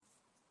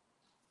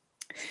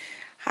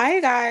Hi,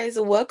 guys.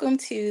 Welcome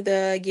to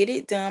the Get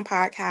It Done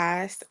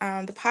podcast.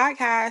 The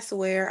podcast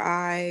where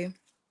I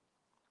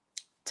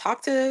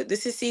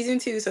this is season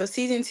two. So,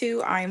 season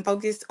two, I am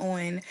focused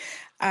on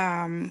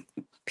um,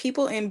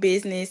 people in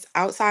business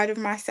outside of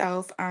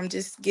myself,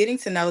 just getting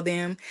to know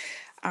them,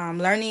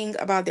 learning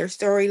about their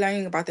story,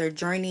 learning about their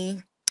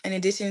journey. In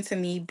addition to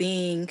me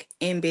being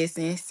in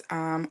business,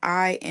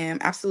 I am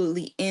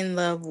absolutely in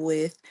love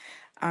with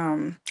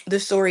the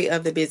story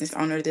of the business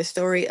owner, the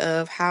story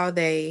of how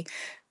they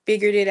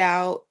figured it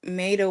out,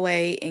 made a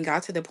way, and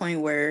got to the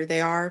point where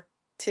they are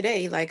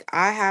today. Like,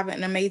 I have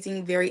an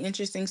amazing, very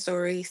interesting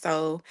story.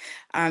 So,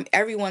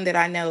 everyone that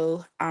I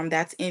know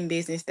that's in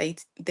business,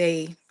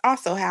 they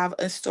also have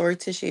a story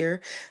to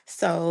share.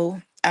 So,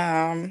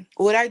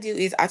 what I do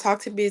is I talk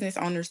to business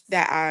owners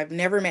that I've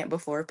never met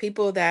before,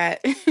 people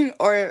that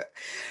or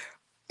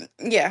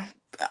yeah,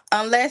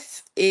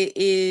 unless it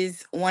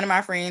is one of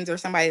my friends or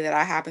somebody that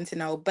I happen to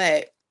know,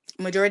 but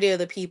majority of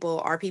the people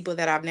are people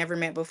that I've never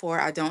met before.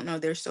 I don't know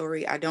their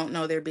story, I don't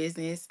know their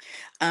business.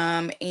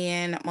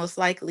 And most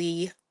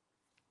likely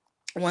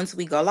once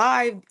we go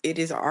live, it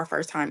is our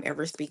first time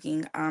ever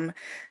speaking.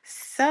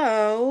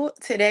 So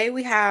today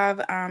we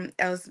have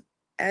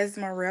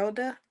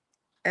Esmeralda.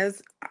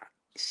 As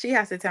She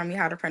has to tell me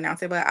how to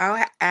pronounce it, but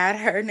I'll add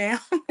her now.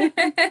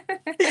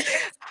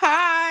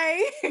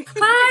 Hi.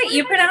 Hi,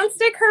 you pronounced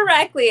it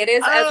correctly. It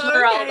is Oh, okay.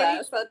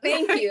 Esmeralda. So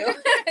thank you.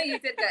 You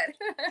did good.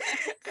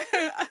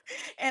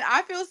 And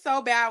I feel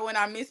so bad when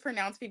I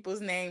mispronounce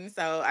people's names,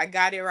 so I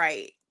got it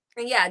right.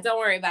 Yeah, don't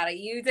worry about it.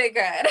 You did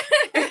good.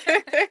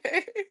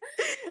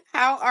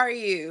 How are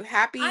you? I'm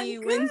Happy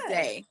good.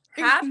 Wednesday.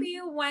 Happy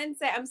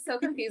Wednesday. I'm so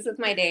confused with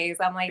my days.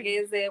 I'm like,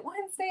 is it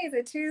Wednesday? Is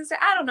it Tuesday?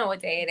 I don't know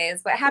what day it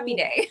is, but happy W-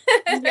 day.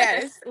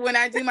 Yes, when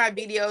I do my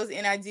videos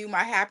and I do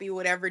my happy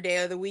whatever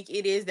day of the week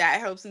it is, that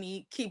helps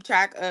me keep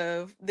track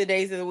of the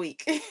days of the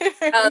week.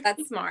 Oh,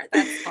 that's smart.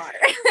 That's smart.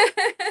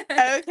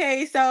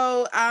 Okay,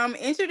 so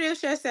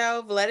introduce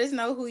yourself. Let us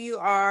know who you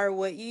are,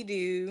 what you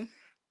do.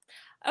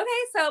 Okay,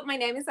 so my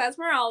name is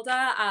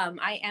Esmeralda.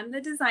 I am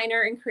the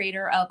designer and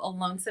creator of a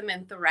Lonesome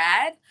and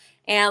Thread.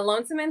 And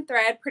Lonesome and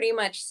Thread pretty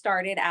much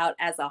started out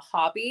as a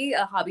hobby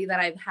that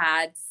I've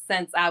had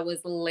since I was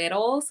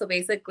little. So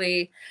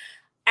basically,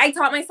 I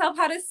taught myself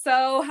how to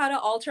sew, how to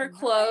alter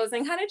clothes,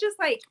 and kind of just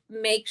like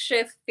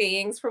makeshift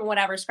things from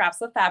whatever scraps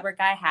of fabric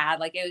I had.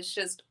 Like it was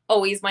just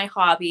always my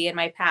hobby and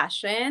my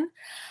passion.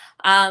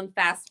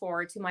 Fast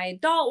forward to my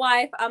adult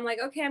life, I'm like,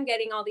 okay, I'm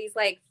getting all these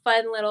like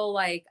fun little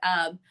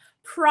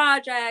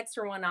projects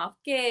or one-off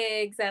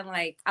gigs, and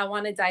like I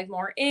want to dive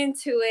more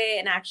into it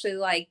and actually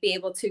like be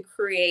able to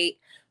create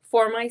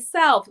for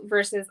myself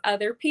versus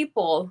other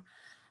people.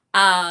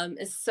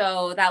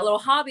 So that little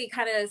hobby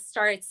kind of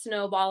started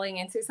snowballing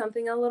into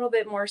something a little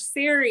bit more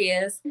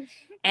serious.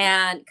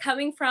 And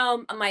coming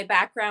from my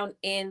background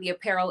in the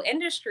apparel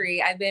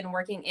industry, I've been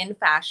working in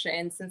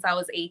fashion since I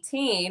was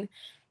 18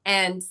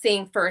 and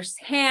seeing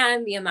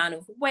firsthand the amount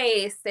of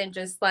waste and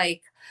just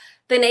like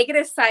the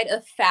negative side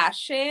of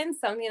fashion,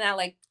 something that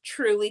like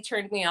truly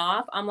turned me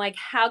off. I'm like,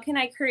 how can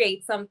I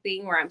create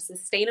something where I'm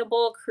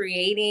sustainable,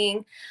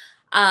 creating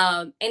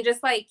and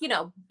just like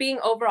being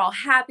overall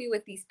happy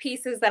with these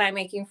pieces that I'm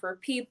making for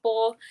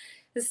people.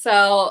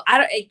 So I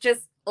don't, it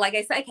just, like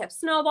I said, I kept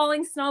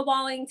snowballing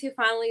to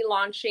finally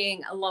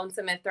launching a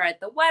Lonesome and Thread,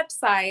 the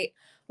website,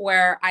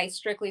 where I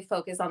strictly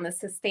focus on the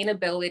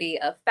sustainability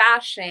of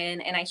fashion,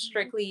 and I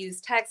strictly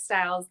use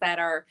textiles that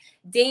are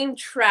deemed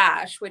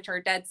trash, which are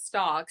dead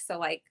stock. So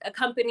like a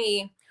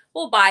company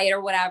will buy it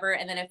or whatever,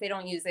 and then if they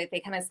don't use it, they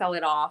kind of sell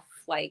it off.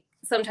 Like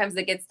sometimes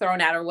it gets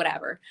thrown out or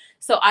whatever.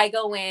 So I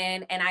go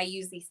in and I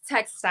use these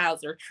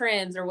textiles or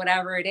trims or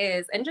whatever it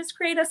is and just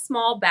create a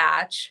small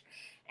batch.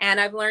 And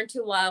I've learned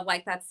to love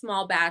like that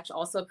small batch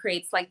also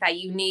creates like that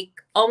unique,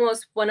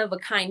 almost one of a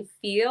kind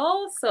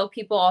feel. So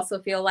people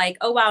also feel like,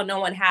 oh, wow, no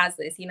one has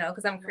this,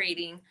 because I'm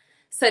creating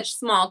such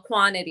small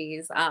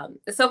quantities.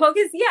 So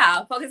focusing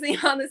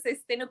on the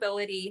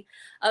sustainability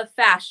of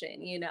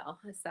fashion.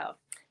 So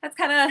that's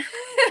kind of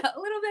a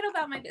little bit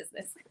about my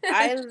business.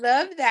 I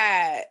love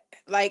that.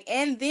 Like,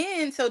 and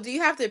then, so do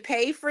you have to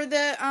pay for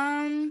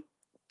the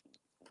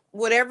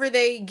whatever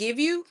they give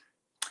you,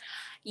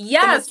 the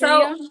Yeah, so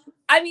material?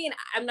 I mean,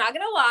 I'm not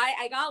gonna lie,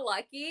 I got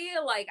lucky.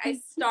 Like I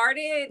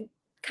started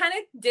kind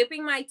of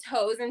dipping my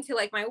toes into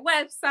like my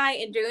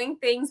website and doing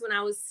things when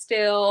I was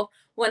still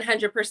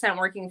 100%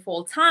 working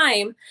full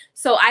time.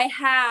 So I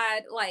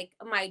had like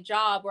my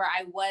job where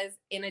I was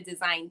in a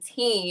design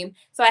team.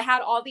 So I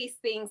had all these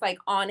things like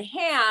on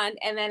hand,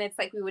 and then it's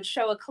like we would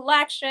show a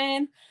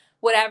collection.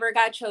 Whatever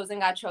got chosen.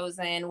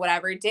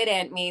 Whatever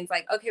didn't means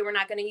like, okay, we're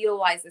not going to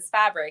utilize this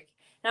fabric.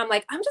 And I'm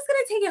like, I'm just gonna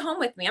take it home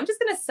with me. I'm just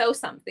gonna sew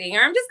something,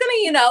 or I'm just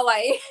gonna,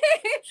 like,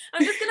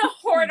 I'm just gonna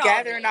hoard all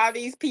Gathering this. all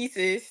these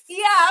pieces. Yeah,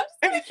 I'm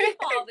just gonna keep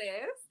all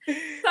this.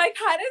 So I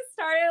kind of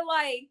started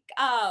like,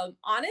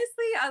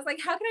 honestly, I was like,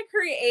 how can I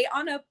create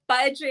on a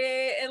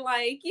budget and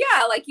like,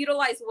 yeah, like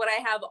utilize what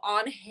I have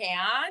on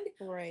hand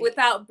Right.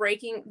 without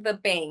breaking the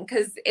bank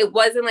because it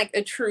wasn't like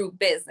a true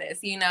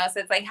business. So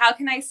it's like, how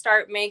can I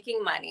start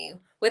making money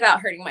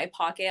without hurting my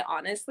pocket,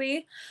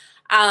 honestly.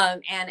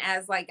 And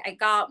as like I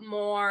got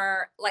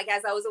more, like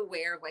as I was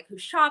aware of like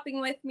who's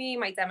shopping with me,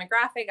 my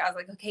demographic, I was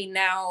like, okay,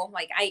 now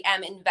like I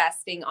am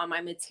investing on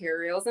my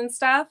materials and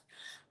stuff.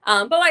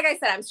 But like I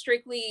said, I'm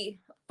strictly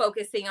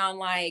focusing on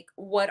like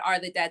what are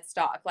the dead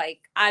stock. Like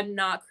I'm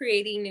not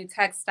creating new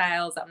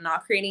textiles. I'm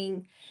not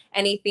creating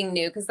anything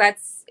new because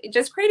that's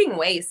just creating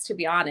waste, to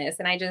be honest.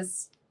 And I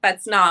just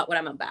that's not what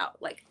I'm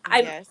about. Like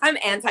Yes. I'm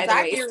Because anti the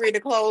I get waste. rid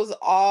of clothes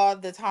all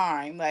the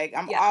time. Like,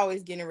 I'm Yeah.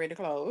 always getting rid of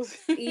clothes.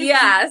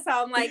 Yeah, so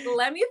I'm like,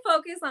 let me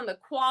focus on the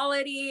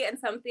quality and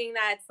something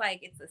that's like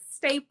it's a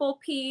staple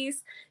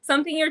piece,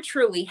 something you're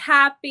truly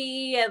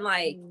happy and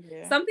like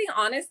Yeah. something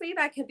honestly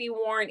that can be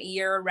worn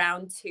year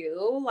round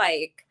too.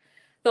 Like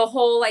the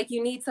whole like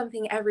you need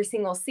something every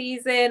single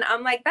season.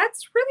 I'm like,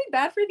 that's really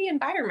bad for the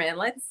environment.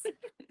 Let's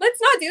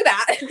not do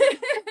that.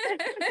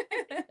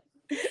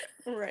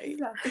 Right.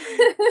 So-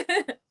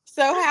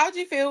 So, how'd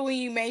you feel when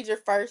you made your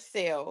first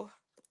sale?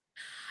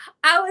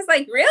 I was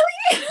like,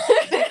 really?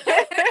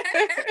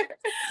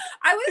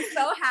 I was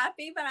so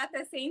happy, but at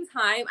the same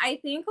time, I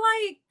think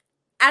like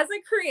as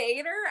a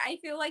creator, I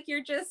feel like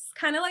you're just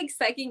kind of like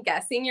second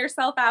guessing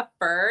yourself at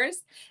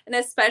first. And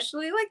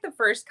especially like the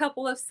first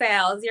couple of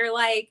sales, you're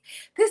like,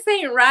 this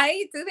ain't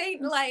right. Do they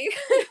like,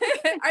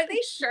 are they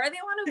sure they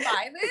want to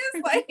buy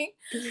this? Like,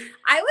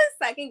 I was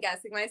second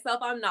guessing myself.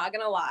 I'm not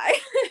going to lie.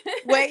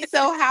 Wait,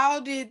 so how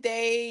did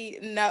they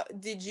know?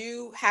 Did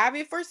you have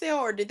it for sale,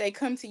 or did they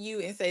come to you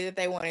and say that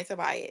they wanted to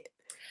buy it?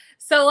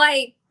 So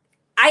like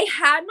I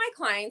had my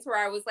clients where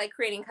I was like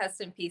creating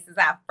custom pieces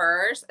at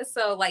first.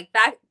 So like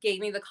that gave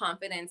me the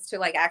confidence to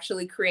like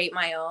actually create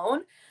my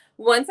own.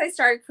 Once I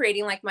started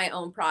creating like my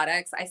own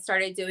products, I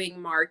started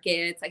doing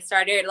markets. I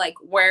started like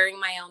wearing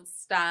my own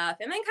stuff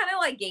and then kind of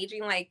like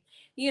gauging like,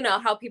 you know,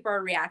 how people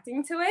are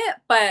reacting to it.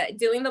 But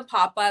doing the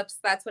pop-ups,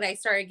 that's when I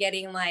started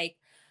getting like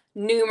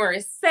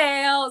numerous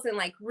sales and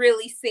like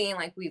really seeing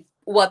like we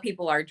what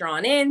people are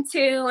drawn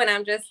into and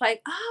I'm just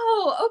like,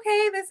 oh,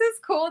 okay, this is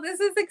cool, this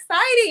is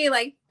exciting,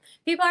 like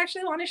people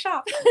actually want to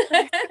shop.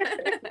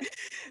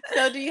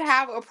 So, do you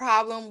have a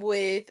problem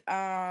with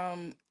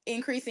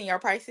increasing your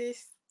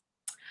prices?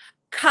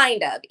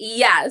 Kind of,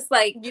 yes,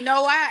 like You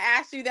know why I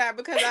asked you that?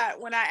 Because I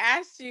when I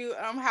asked you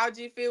how'd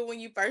you feel when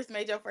you first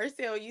made your first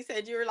sale, you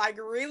said you were like,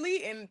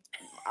 really? And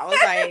I was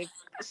like,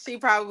 she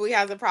probably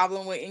has a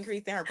problem with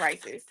increasing her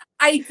prices.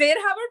 I did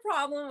have a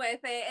problem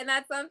with it, and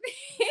that's something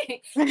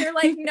they're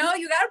like, no,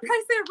 you gotta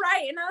price it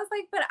right. And I was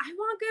like, but I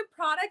want good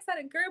products at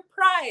a good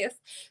price.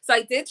 So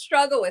I did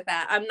struggle with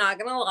that. I'm not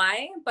gonna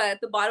lie, but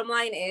the bottom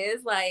line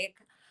is like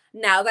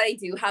now that I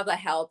do have the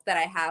help that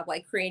I have,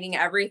 like creating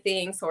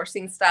everything,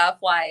 sourcing stuff,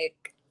 like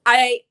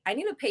I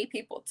need to pay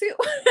people too.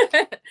 So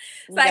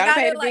You I gotta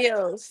pay gotta the like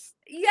bills.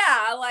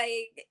 yeah,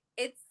 like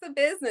it's a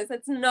business.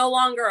 It's no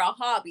longer a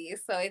hobby.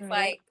 So it's Yeah.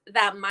 like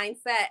that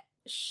mindset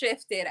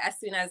shifted as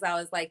soon as I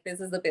was like, this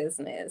is a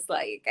business.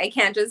 Like I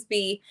can't just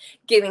be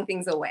giving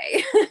things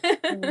away.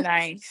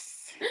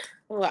 Nice.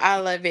 Well, I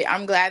love it.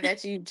 I'm glad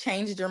that you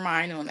changed your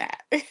mind on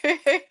that.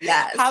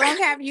 Yes. How long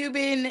have you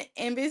been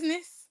in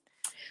business?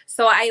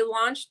 So I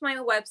launched my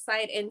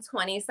website in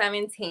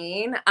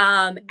 2017.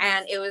 And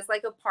Nice. it was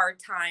like a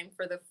part-time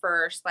for the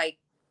first like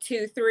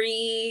two,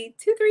 three.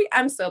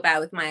 I'm so bad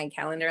with my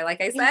calendar. Like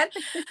I said,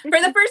 for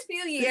the first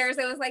few years,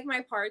 it was like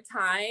my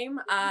part-time.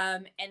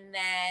 And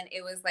then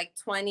it was like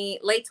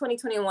late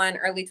 2021,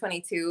 early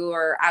 22,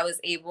 or I was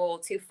able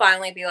to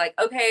finally be like,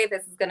 okay,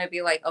 this is gonna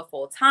be like a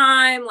full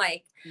time.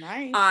 Like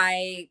Nice.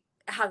 I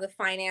have the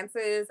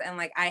finances and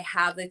like I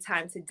have the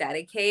time to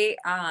dedicate.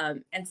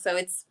 And so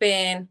it's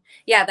been,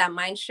 yeah, that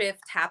mind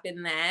shift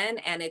happened then,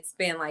 and it's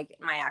been like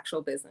my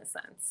actual business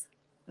since.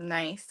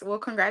 Nice. Well,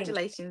 Thank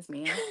congratulations,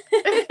 ma'am.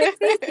 you.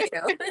 Thank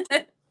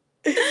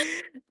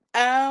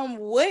you.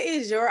 What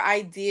is your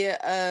idea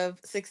of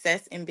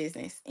success in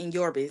business, in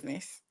your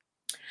business?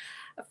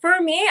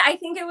 For me, I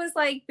think it was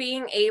like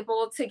being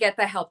able to get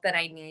the help that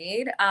I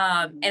need.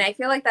 And Mhm. I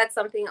feel like that's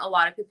something a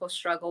lot of people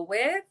struggle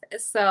with.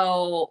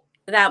 So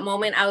that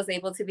moment I was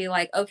able to be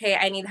like, okay,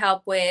 I need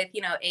help with,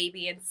 you know, A,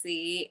 B, and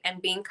C,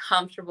 and being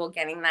comfortable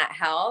getting that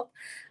help.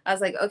 I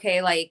was like,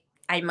 okay, like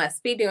I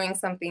must be doing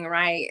something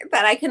right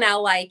that I can now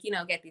like, you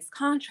know, get these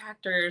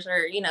contractors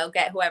or, you know,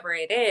 get whoever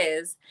it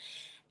is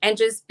and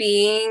just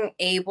being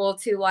able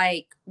to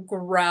like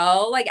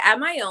grow like at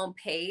my own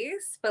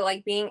pace but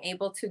like being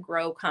able to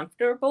grow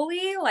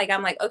comfortably like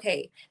I'm like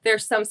okay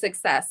there's some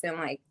success in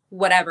like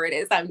whatever it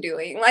is I'm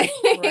doing like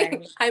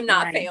Right. I'm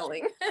not Nice.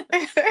 failing.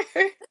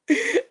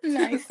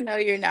 Nice. No,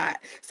 you're not.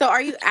 So,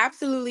 are you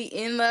absolutely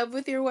in love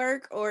with your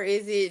work, or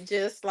is it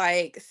just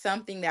like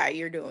something that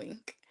you're doing?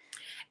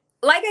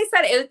 Like I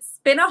said, it's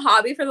been a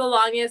hobby for the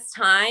longest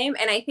time.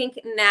 And I think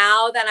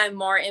now that I'm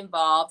more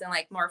involved and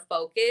like more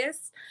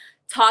focused,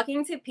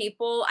 talking to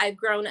people, I've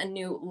grown a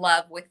new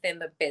love within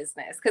the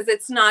business because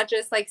it's not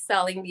just like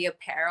selling the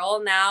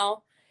apparel.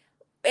 Now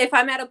if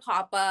I'm at a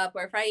pop up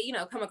or if I, you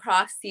know, come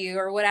across you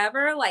or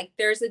whatever, like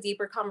there's a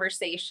deeper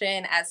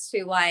conversation as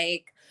to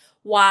like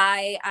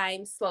why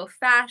I'm slow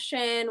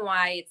fashion,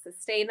 why it's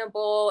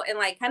sustainable, and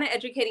like kind of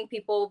educating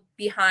people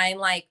behind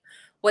like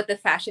what the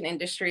fashion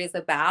industry is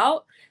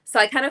about. So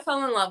I kind of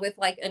fell in love with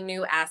like a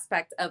new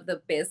aspect of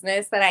the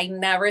business that I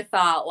never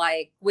thought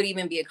like would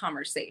even be a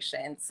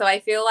conversation. So I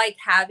feel like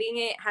having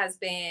it has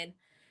been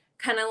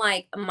kind of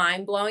like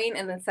mind blowing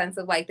in the sense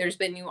of like there's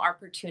been new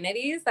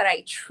opportunities that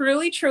I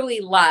truly,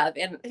 truly love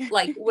and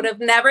like would have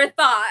never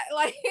thought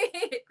like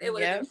it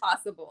would have been Yep.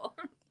 possible.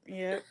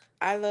 Yep.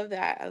 I love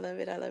that. I love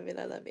it. I love it.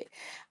 I love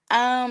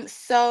it.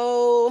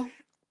 So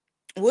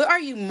what are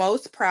you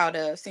most proud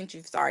of since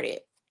you've started?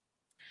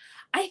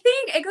 I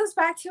think it goes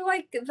back to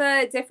like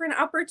the different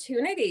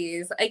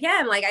opportunities.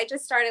 Again, like I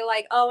just started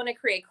like, oh, I want to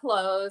create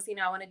clothes,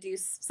 I want to do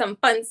some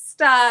fun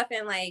stuff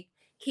and like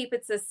keep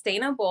it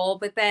sustainable.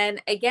 But then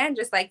again,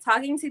 just like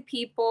talking to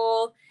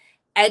people,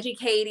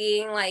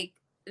 educating, like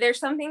there's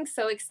something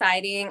so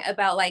exciting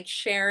about like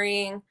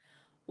sharing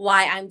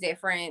why I'm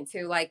different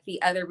to like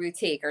the other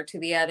boutique or to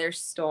the other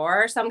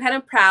store. So I'm kind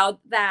of proud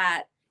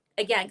that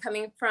again,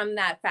 coming from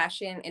that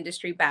fashion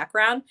industry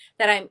background,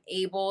 that I'm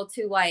able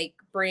to like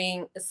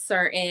bring a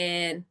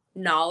certain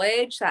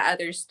knowledge that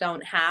others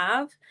don't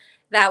have.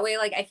 That way,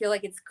 like I feel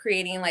like it's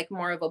creating like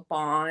more of a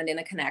bond and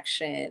a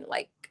connection,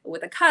 like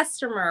with a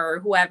customer or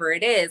whoever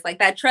it is. Like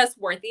that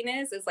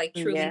trustworthiness is like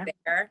truly Yeah.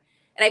 there.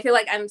 And I feel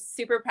like I'm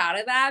super proud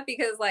of that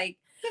because like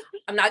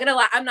I'm not gonna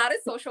lie, I'm not a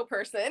social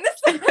person.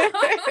 So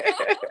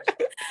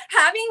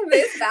having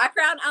this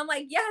background, I'm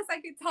like, yes,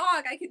 I could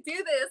talk, I could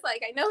do this.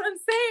 Like, I know what I'm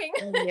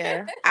saying.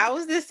 Yeah. I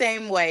was the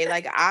same way.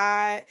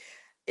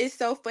 It's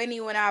so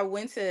funny when I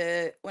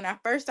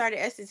first started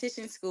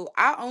esthetician school,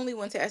 I only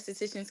went to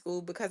esthetician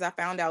school because I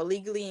found out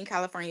legally in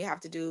California you have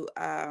to do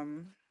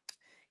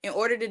in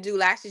order to do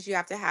lashes, you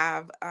have to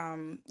have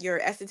your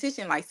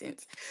esthetician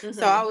license.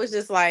 So I Hmm. was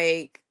just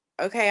like,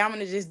 okay, I'm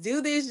gonna just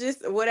do this,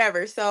 just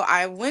whatever. So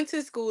I went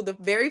to school the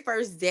very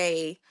first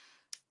day.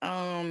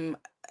 Um,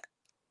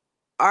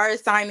 our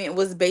assignment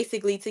was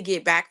basically to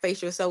get back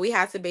facial. So we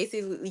had to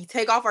basically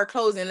take off our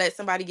clothes and let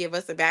somebody give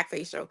us a back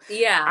facial.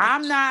 Yeah.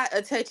 I'm not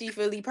a touchy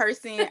feely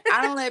person.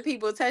 I don't let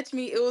people touch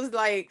me. It was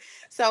like,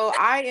 so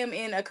I am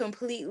in a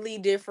completely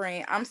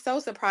different, I'm so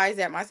surprised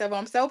at myself.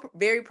 I'm so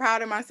very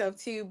proud of myself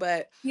too,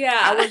 but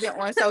I Yeah. wasn't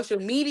on social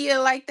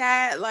media like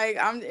that. Like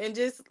and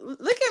just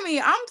look at me.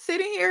 I'm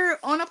sitting here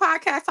on a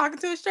podcast talking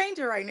to a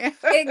stranger right now.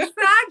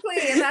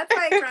 Exactly. And that's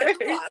like round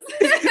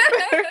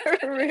of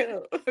For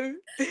real.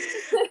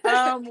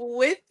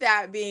 With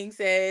that being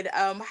said,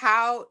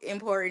 how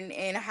important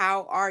and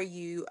how are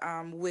you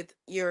with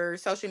your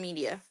social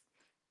media?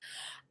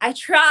 I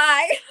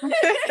try.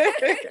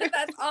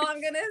 That's all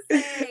I'm gonna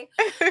say.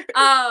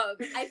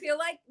 I feel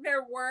like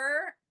there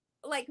were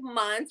like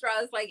months where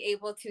I was like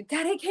able to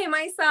dedicate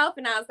myself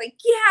and I was like,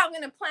 yeah, I'm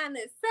gonna plan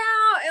this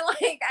out. And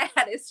like I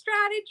had a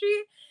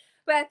strategy.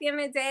 But at the end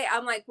of the day,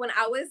 I'm like, when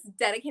I was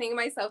dedicating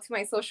myself to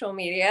my social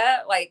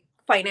media, like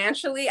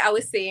financially, I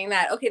was seeing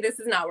that, okay, this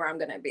is not where I'm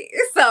gonna be.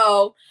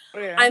 So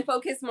Yeah. I'm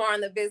focused more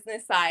on the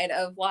business side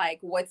of like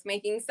what's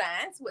making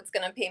sense, what's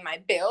gonna pay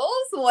my bills,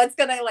 what's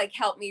gonna like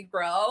help me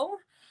grow.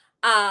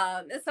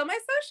 So my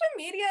social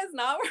media is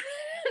not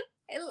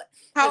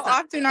How let's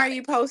not say often are that.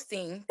 you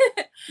posting?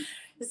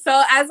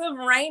 So as of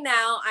right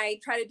now, I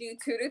try to do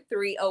 2 to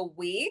 3 a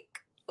week,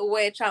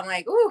 which I'm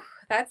like, ooh,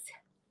 that's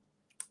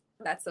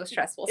so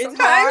stressful It's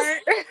sometimes.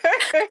 hard.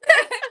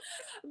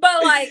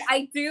 But like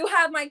I do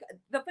have my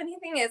the funny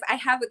thing is I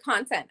have the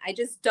content. I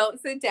just don't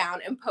sit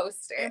down and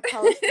post And it.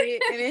 post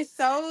it. And it's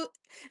so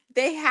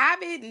they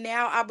have it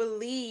now, I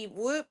believe.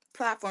 What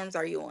platforms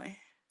are you on?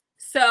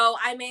 So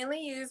I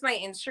mainly use my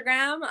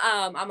Instagram.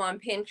 I'm on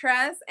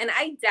Pinterest and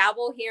I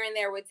dabble here and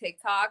there with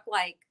TikTok.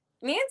 Like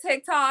me and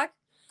TikTok,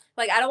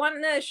 like I don't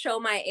want to show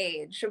my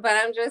age, but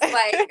I'm just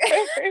like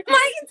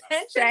my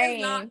attention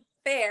is not Same.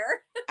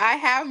 there. I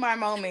have my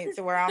moments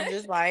where I'm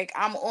just like,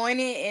 I'm on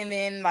it, and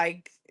then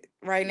like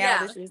right now,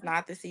 Yeah, this is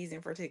not the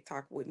season for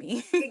TikTok with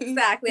me.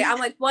 exactly. I'm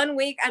like 1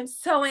 week, I'm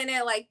so in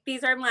it. Like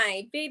these are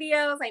my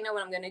videos. I know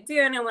what I'm gonna do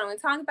and what I'm gonna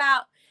talk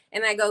about,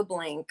 and I go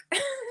blank.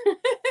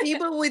 See,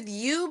 but with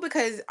you,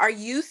 because are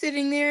you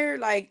sitting there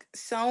like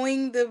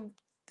sewing the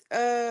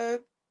uh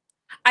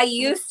I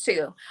used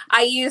to.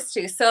 I used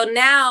to. So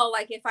now,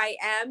 like, if I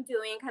am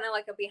doing kind of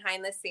like a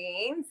behind the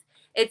scenes,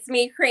 it's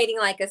me creating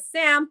like a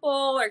sample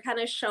or kind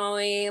of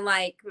showing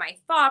like my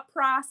thought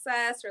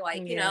process or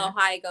like, yeah, how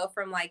I go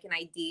from like an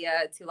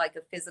idea to like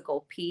a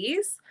physical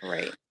piece.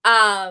 right.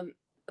 Um,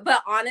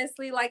 but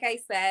honestly, like I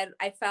said,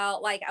 I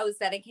felt like I was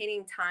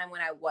dedicating time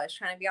when I was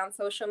trying to be on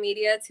social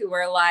media to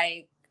where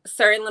like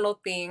certain little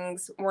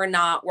things were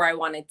not where I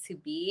wanted to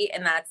be.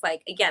 And that's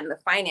like, again, the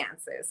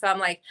finances. So I'm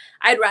like,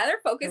 I'd rather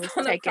It focus was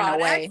on the taken product.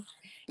 away.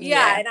 Yeah.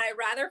 Yeah, And I'd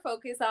rather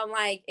focus on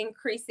like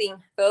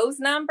increasing those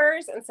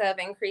numbers instead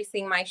of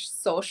increasing my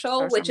social,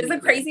 social which is a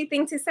media. crazy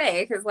thing to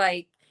say because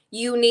like,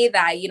 you need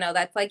that,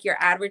 that's like your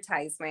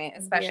advertisement, Yeah.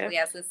 especially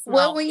as a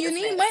Well, small when you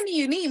need business. money,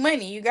 you need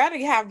money. You got to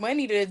have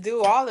money to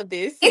do all of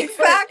this.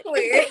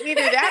 Exactly.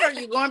 Either that or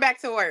you going back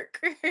to work.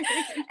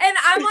 And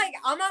I'm like,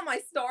 I'm on my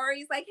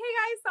stories, like, hey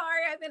guys,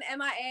 sorry I've been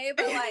MIA,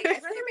 but like,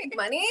 I'd rather make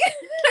money.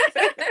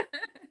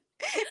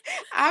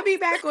 I'll be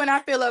back when I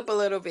fill up a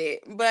little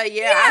bit. But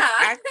yeah, Yeah.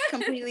 I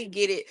completely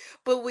get it.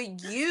 But with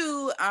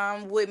you,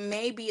 would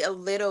maybe a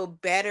little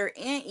better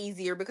and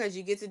easier because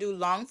you get to do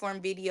long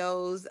form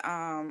videos.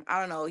 I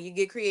don't know, you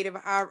get creative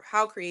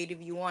how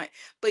creative you want.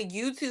 But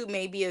YouTube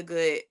may be a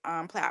good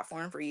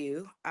platform for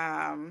you.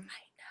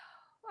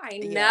 I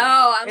Yeah.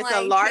 know. I'm It's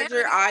a like, damn larger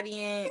it.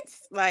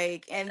 audience,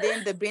 like, and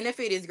then the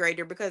benefit is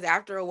greater because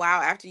after a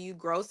while, after you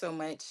grow so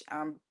much,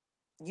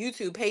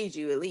 YouTube pays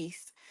you at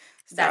least.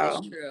 That is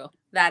So true.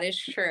 That is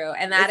true.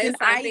 And that it's is an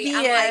something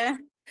I'm like, idea.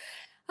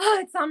 oh,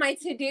 it's on my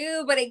to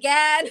do. But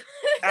again,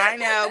 I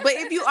know. But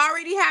if you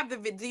already have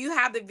do you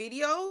have the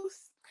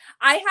videos?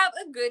 I have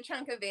a good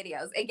chunk of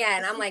videos.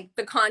 Again, I'm like,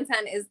 the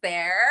content is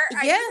there.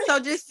 I Yeah, just, so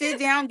just sit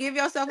down, give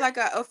yourself like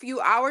a few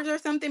hours or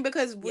something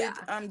because with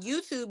yeah,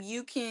 YouTube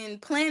you can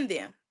plan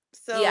them.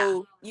 yeah,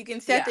 So you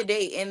can set yeah, the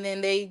date and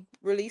then they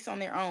release on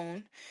their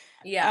own.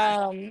 yeah,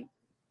 Um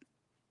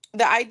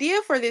the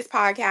idea for this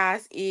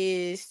podcast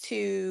is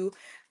to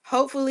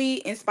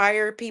hopefully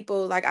inspire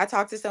people. Like I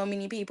talk to so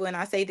many people and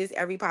I say this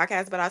every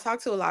podcast, but I talk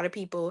to a lot of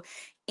people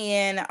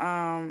and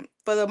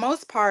for the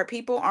most part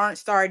people aren't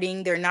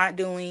starting, they're not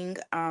doing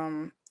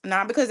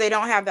not because they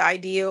don't have the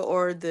idea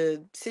or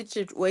the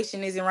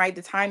situation isn't right,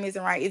 the time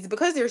isn't right. It's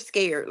because they're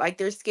scared. Like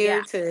they're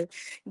yeah. scared to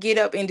get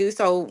up and do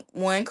so.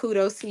 One,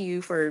 kudos to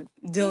you for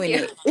Thank doing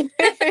you. it.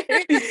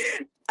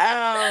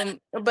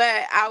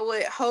 But I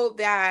would hope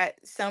that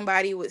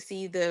somebody would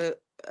see the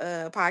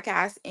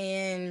podcast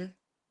and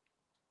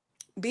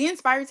be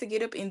inspired to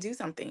get up and do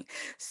something.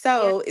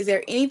 Yeah. So, is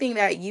there anything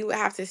that you would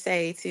have to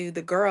say to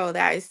the girl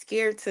that is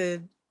scared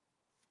to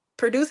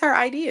produce her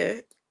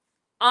idea?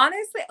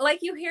 Honestly, like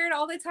you hear it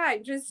all the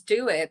time. Just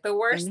do it. The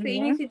worst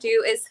thing you Hmm. could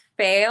do is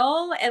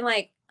fail. And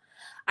like,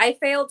 I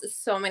failed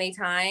so many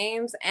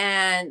times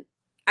and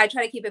I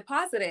try to keep it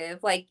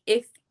positive. Like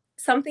if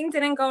something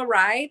didn't go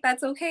right,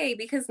 that's okay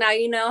because now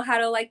you know how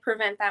to like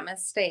prevent that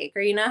mistake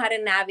or you know how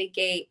to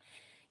navigate,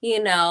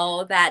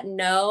 that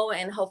no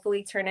and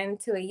hopefully turn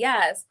into a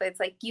yes. But it's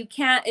like you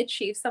can't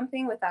achieve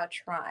something without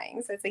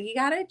trying. So it's like you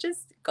got to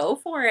just go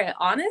for it,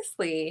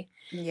 honestly.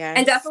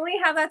 And Yes. definitely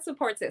have that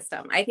support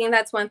system. I think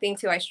that's one thing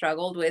too I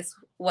struggled with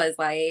was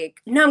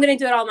like, no, I'm going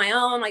to do it all on my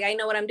own. Like I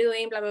know what I'm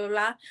doing, blah, blah, blah,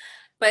 blah.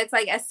 But it's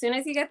like as soon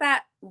as you get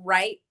that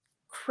right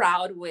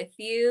crowd with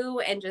you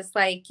and just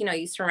like,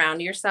 you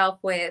surround yourself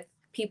with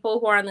people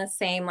who are on the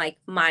same like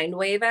mind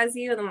wave as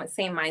you and the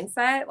same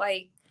mindset,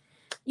 like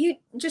you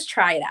just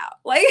try it out.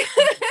 Like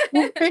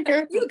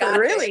you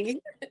got this.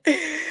 Really?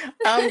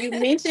 You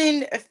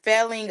mentioned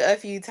failing a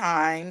few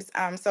times.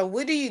 So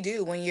what do you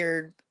do when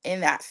you're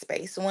in that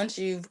space? Once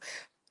you've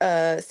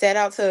set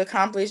out to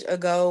accomplish a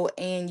goal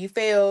and you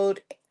failed,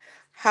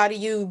 how do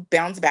you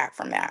bounce back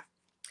from that?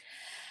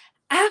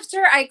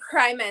 After I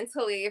cry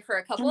mentally for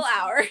a couple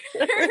hours,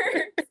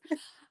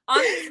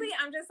 honestly,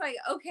 I'm just like,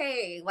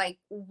 okay, like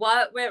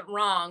what went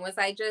wrong? Was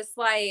I just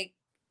like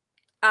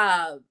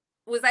uh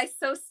was I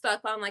so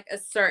stuck on like a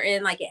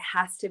certain like it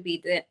has to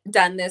be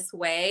done this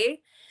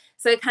way?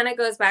 So it kind of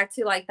goes back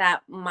to like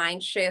that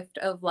mind shift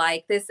of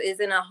like this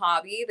isn't a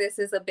hobby, this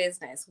is a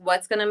business.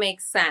 What's going to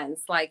make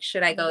sense? Like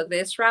should I go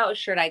this route?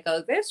 Should I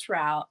go this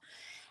route?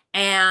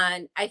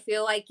 And I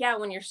feel like, yeah,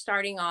 when you're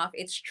starting off,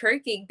 it's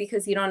tricky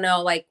because you don't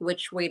know like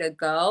which way to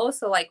go.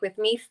 So, like with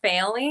me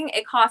failing,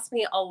 it cost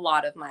me a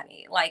lot of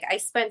money. Like, I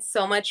spent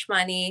so much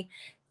money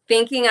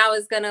thinking I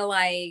was gonna,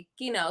 like,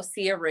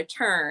 see a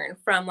return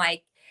from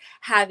like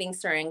having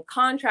certain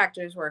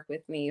contractors work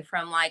with me,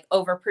 from like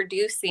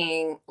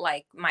overproducing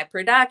like my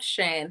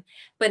production.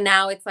 But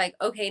now it's like,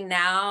 okay,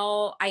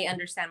 now I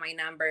understand my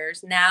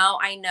numbers. Now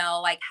I know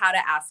like how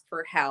to ask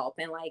for help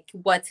and like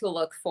what to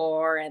look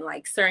for and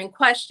like certain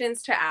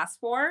questions to ask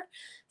for.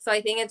 So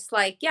I think it's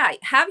like, yeah,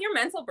 have your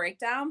mental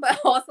breakdown, but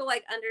also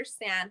like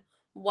understand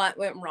what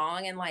went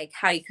wrong and like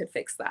how you could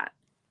fix that.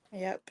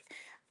 Yep.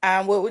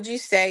 What would you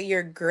say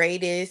your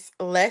greatest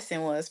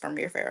lesson was from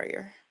your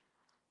failure?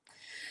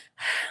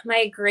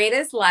 My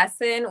greatest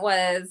lesson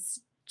was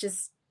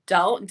just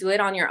don't do it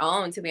on your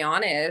own, to be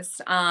honest.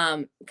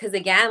 Because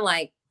again,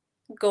 like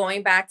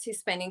going back to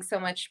spending so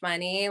much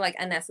money, like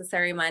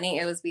unnecessary money,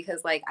 it was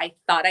because like I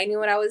thought I knew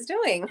what I was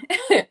doing.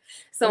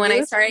 So when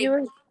I You started,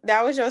 were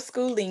that was your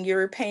schooling. You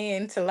were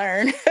paying to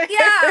learn.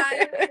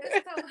 yeah,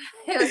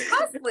 it was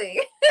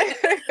costly.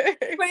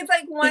 But it's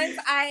like once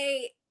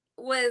I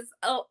was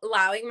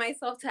allowing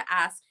myself to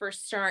ask for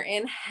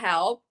certain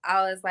help,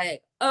 I was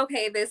like,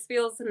 okay, this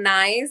feels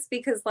nice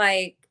because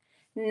like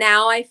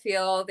now I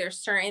feel there's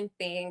certain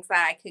things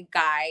that I could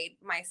guide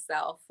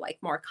myself like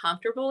more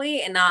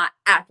comfortably and not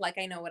act like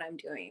I know what I'm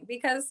doing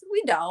because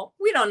we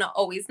don't know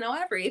always know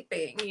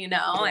everything,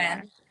 Yeah.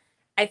 and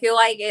I feel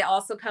like it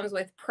also comes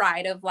with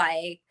pride of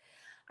like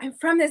I'm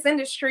from this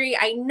industry.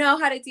 I know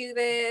how to do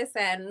this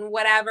and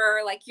whatever.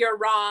 Like, you're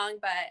wrong.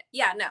 But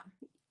yeah, no,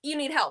 you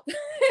need help.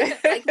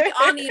 Like, we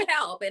all need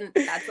help, and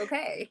that's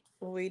okay.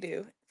 We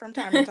do. From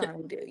time to time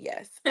we do,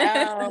 yes.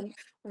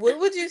 What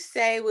would you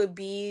say would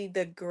be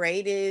the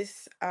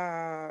greatest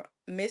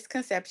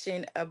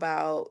misconception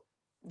about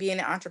being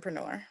an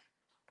entrepreneur?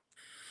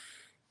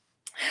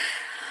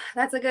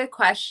 That's a good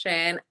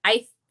question.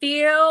 I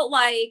feel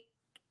like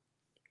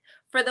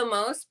for the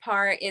most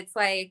part, it's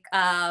like,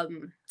 I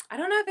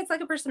don't know if it's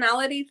like a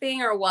personality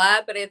thing or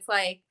what, but it's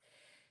like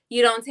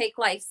you don't take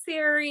life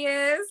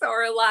serious,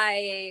 or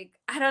like,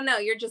 I don't know,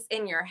 you're just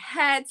in your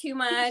head too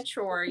much,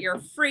 or you're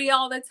free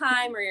all the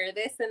time, or you're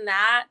this and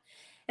that.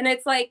 And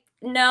it's like,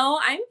 no,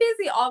 I'm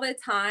busy all the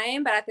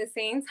time, but at the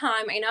same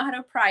time, I know how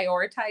to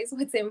prioritize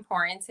what's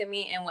important to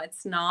me and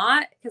what's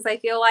not. Because I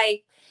feel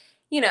like,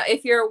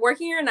 if you're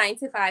working your 9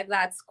 to 5,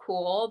 that's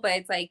cool. But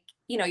it's like,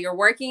 you're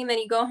working, then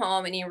you go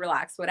home and you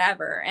relax,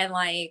 whatever. And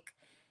like,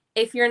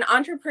 if you're an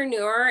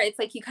entrepreneur, it's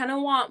like you kind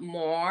of want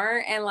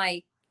more, and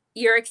like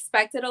you're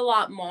expected a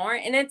lot more.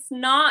 And it's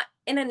not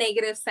in a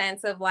negative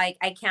sense of like,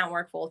 I can't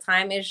work full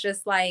time. It's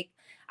just like,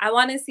 I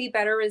want to see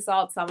better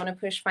results. I want to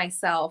push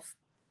myself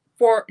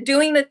for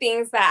doing the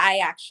things that I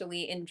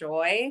actually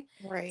enjoy.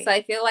 So Right.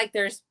 I feel like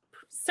there's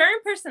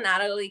certain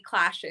personality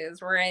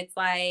clashes where it's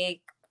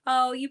like,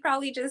 oh, you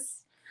probably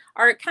just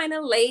are kind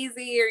of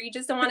lazy, or you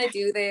just don't want to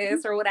do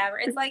this or whatever.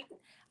 It's like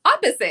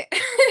opposite.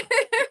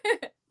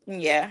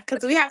 Yeah,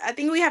 because I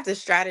think we have to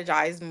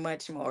strategize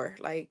much more.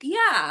 Like,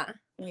 Yeah.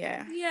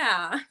 yeah.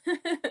 Yeah.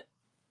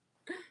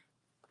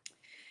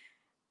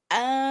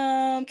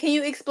 Can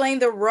you explain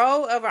the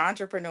role of an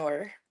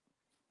entrepreneur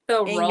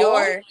The in role.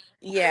 your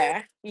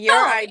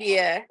Oh,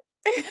 idea?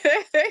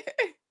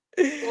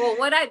 well,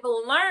 what I've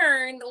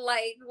learned,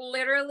 like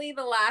literally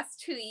the last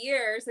 2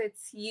 years,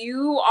 it's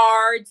you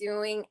are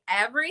doing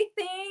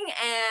everything,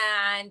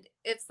 and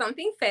if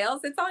something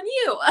fails, it's on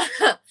you.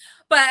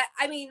 But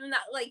I mean,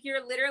 not, like,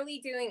 you're literally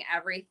doing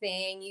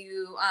everything.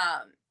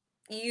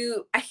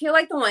 I feel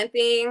like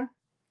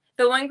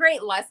the one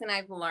great lesson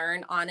I've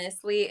learned,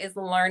 honestly, is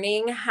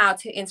learning how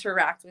to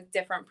interact with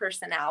different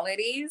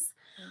personalities,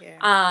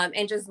 Yeah,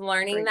 and just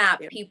learning great that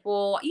skill.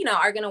 people,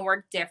 are going to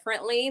work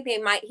differently. They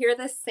might hear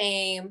the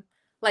same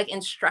like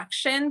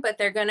instruction, but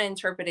they're going to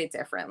interpret it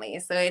differently.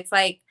 So it's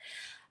like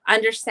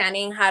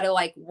understanding how to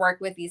like work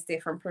with these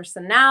different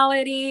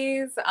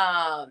personalities,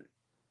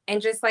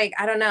 and just like,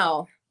 I don't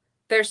know,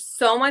 there's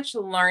so much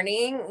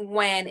learning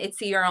when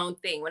it's your own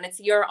thing, when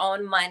it's your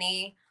own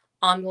money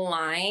on the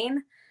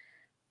line.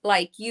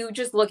 Like, you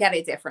just look at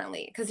it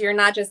differently, because you're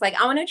not just like,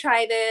 I want to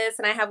try this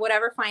and I have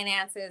whatever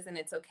finances and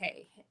it's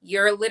okay.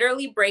 You're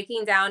literally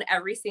breaking down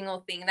every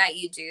single thing that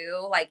you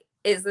do. Like,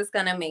 is this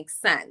going to make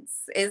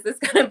sense? Is this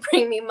going to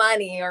bring me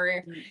money,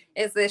 or Mm,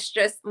 is this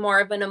just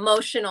more of an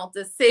emotional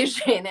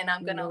decision and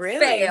I'm going to really?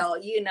 fail?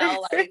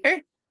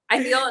 Like,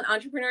 I feel an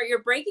entrepreneur,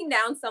 you're breaking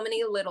down so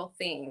many little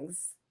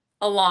things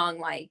along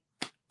like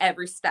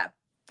every step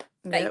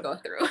that you Yep. go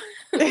through.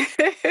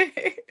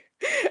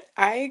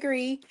 I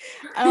agree.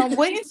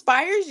 What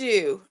inspires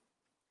you?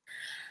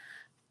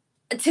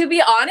 To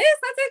be honest,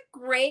 that's a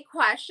great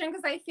question,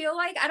 because I feel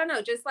like, I don't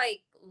know, just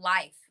like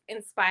life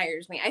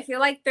inspires me. I feel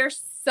like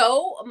there's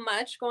so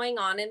much going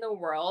on in the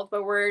world,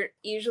 but we're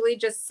usually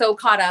just so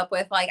caught up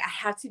with like, I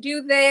have to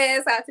do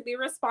this, I have to be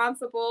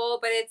responsible.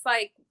 But it's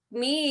like,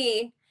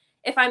 me,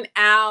 if I'm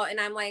out and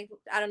I'm like,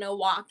 I don't know,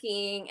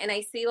 walking, and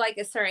I see like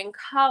a certain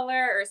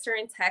color or a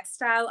certain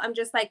textile, I'm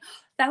just like,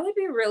 that would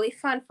be really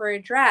fun for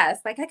a dress.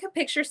 Like, I could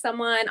picture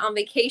someone on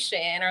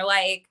vacation, or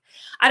like,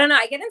 I don't know.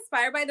 I get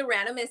inspired by the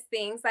randomest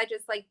things that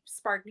just like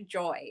spark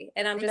joy.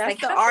 And I'm just That's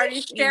like, the how can I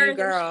artist in you, share this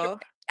joy? girl.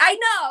 I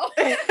know.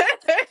 I'm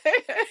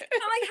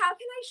like, how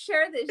can I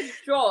share this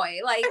joy?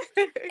 Like,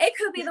 it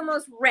could be the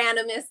most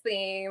randomest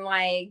thing,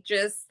 like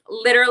just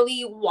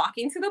literally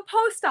walking to the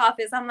post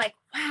office. I'm like,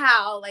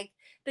 wow, like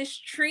this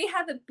tree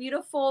had the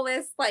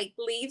beautifulest like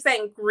leaves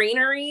and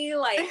greenery.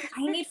 Like,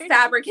 I need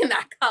fabric in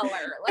that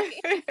color.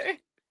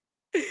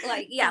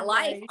 Like yeah,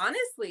 life, Nice.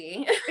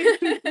 honestly.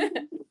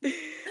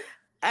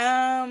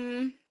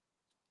 um,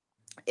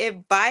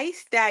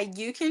 Advice that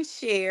you can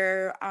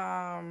share,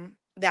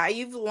 that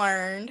you've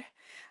learned,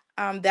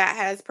 that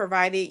has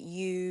provided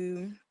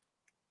you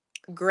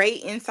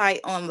great insight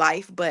on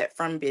life, but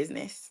from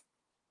business.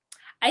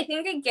 I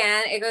think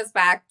again, it goes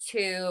back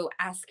to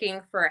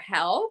asking for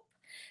help,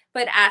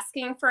 but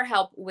asking for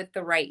help with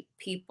the right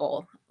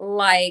people.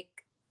 Like,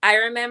 I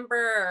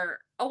remember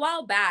a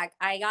while back,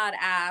 I got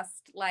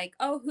asked, like,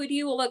 oh, who do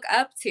you look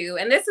up to?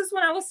 And this is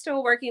when I was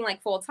still working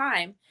like full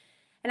time.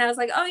 And I was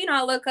like, oh,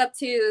 I look up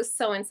to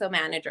so and so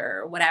manager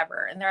or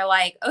whatever. And they're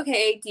like,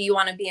 okay, do you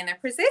want to be in their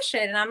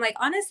position? And I'm like,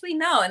 honestly,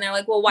 no. And they're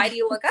like, well, why do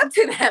you look up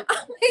to them?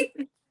 I'm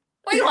like,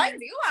 wait, why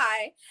do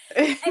I?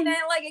 And then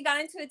like it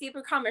got into a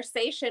deeper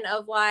conversation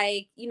of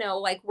like,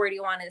 like, where do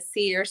you want to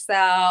see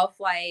yourself?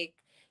 Like,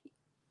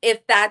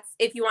 if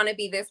you want to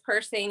be this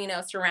person,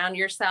 surround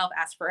yourself,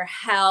 ask for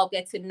help,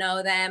 get to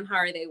know them, how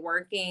are they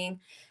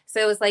working.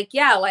 So it was like,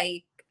 yeah,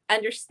 like,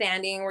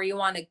 understanding where you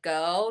want to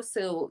go,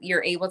 so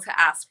you're able to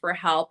ask for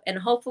help and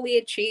hopefully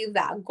achieve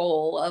that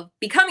goal of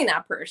becoming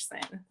that person.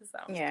 So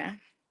Yeah.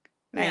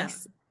 yeah,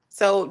 Nice.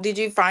 So, did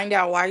you find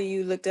out why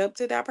you looked up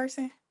to that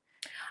person?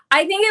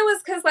 I think it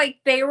was because like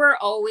they were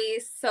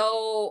always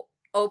so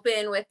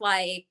open with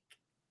like,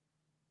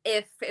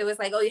 if it was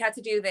like, oh, you have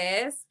to do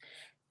this,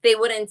 they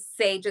wouldn't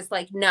say just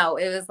like no.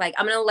 It was like,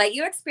 I'm gonna let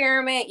you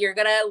experiment, you're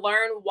gonna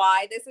learn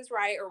why this is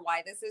right or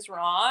why this is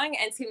wrong.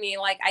 And to me,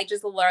 like, I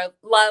just love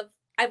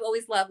I've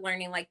always loved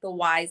learning like the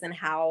whys and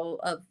how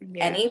of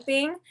Yeah.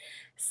 anything.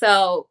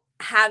 So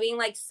having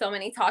like so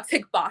many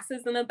toxic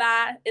bosses in the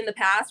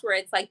past where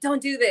it's like,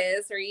 don't do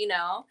this, or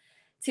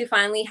to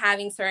finally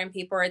having certain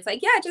people where it's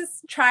like, yeah,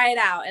 just try it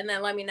out and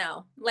then let me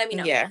know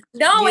Yeah. You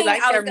knowing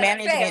like I their was gonna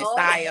management fail.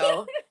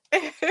 style.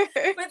 But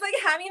it's like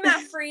having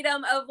that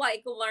freedom of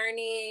like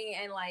learning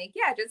and like,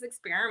 yeah, just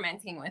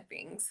experimenting with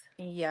things.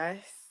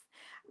 Yes.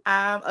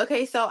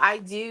 Okay, so I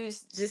do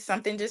just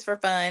something just for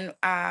fun.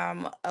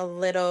 A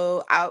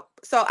little out.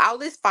 So I'll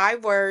list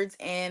 5 words,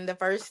 and the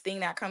first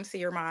thing that comes to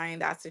your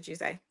mind, that's what you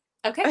say.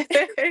 Okay.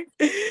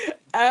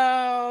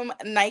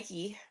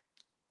 Nike.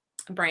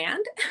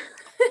 Brand.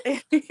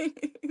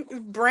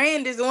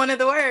 Brand is one of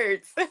the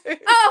words.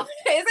 Oh,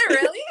 is it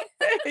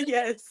really?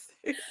 Yes.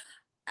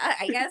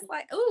 I guess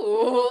like,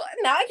 ooh,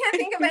 now I can't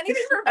think of anything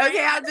for Okay,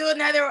 brand. I'll do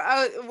another.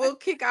 We'll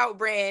kick out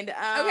brand.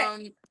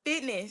 Okay.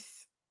 Fitness.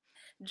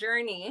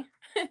 Journey.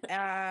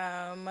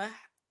 Um,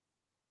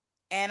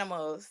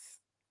 animals.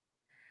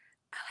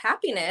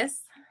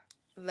 Happiness.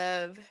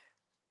 Love.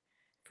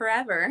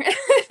 Forever.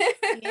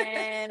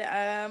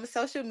 And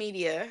social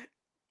media.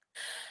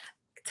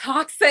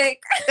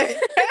 Toxic.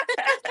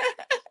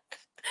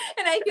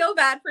 And I feel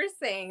bad for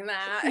saying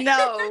that.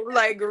 No,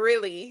 like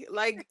really.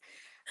 Like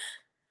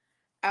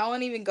I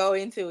won't even go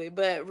into it,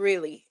 but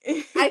really.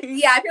 Yeah,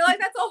 I feel like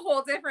that's a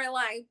whole different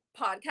like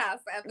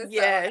podcast episode.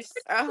 Yes,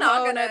 a Not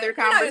whole gonna nother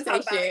we're not gonna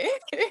talk about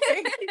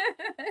conversation.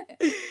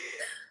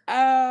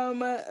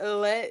 it.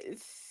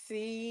 Let's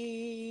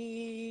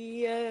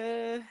see.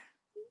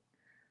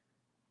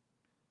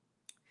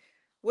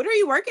 What are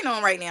you working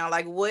on right now?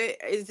 Like, what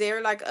is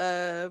there like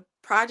a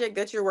project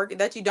that you're working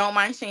that you don't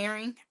mind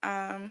sharing?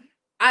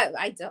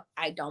 I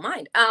don't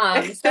mind.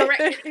 So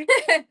right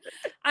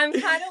I'm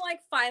kind of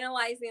like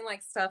finalizing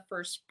like stuff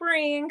for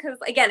spring because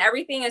again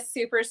everything is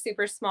super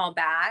super small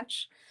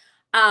batch.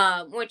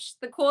 Which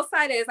the cool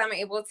side is I'm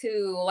able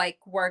to like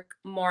work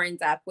more in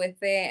depth with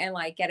it and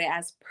like get it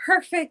as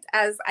perfect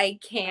as I I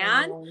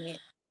can. love it.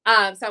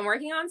 So I'm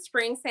working on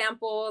spring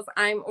samples.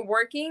 I'm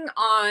working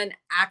on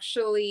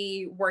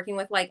actually working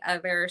with like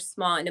other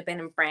small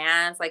independent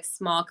brands, like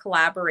small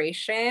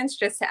collaborations,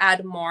 just to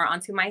add more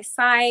onto my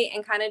site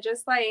and kind of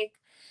just like,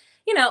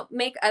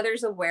 make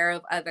others aware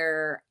of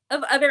other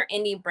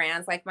indie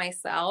brands like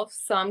myself.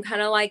 So I'm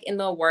kind of like in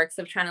the works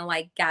of trying to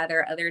like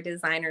gather other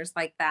designers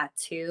like that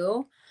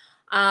too.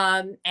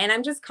 And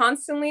I'm just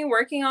constantly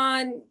working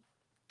on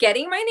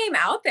getting my name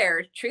out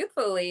there,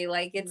 truthfully.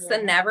 Like it's the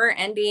Yeah. never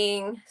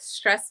ending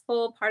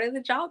stressful part of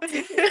the job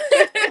too.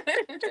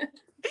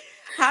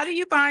 How do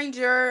you find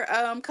your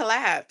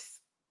collabs?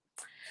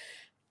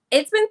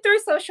 It's been through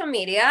social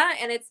media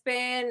and it's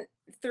been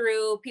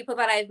through people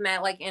that I've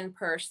met like in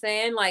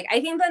person. Like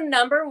I think the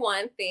number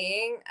one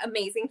thing,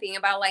 amazing thing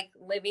about like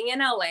living in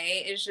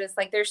LA is just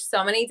like there's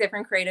so many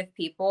different creative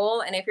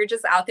people and if you're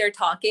just out there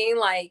talking,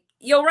 like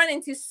you'll run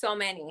into so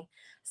many.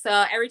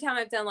 So every time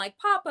I've done like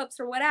pop-ups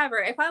or whatever,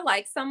 if I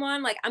like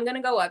someone, like I'm going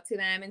to go up to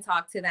them and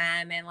talk to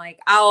them and like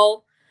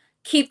I'll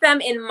keep them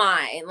in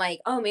mind,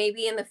 like, oh,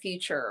 maybe in the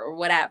future or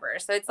whatever.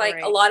 So it's like a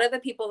Right. lot of the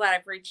people that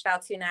I've reached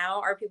out to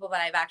now are people that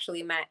I've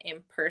actually met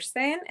in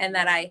person and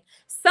that Yeah. I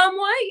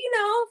somewhat,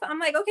 I'm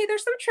like, okay,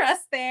 there's some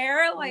trust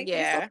there. Like there's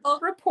a Yeah. little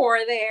rapport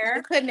You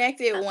there.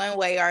 connected one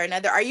way or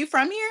another. Are you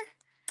from here?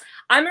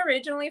 I'm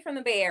originally from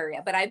the Bay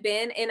Area, but I've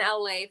been in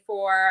LA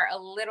for a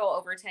little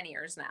over 10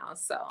 years now.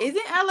 So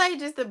Isn't LA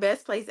just the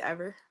best place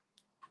ever?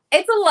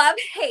 it's a love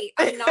hate.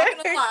 I'm not going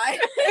to lie.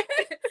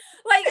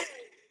 Like,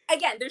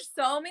 again, there's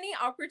so many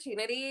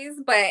opportunities,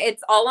 but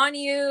it's all on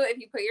you if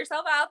you put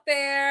yourself out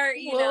there,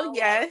 Well, like,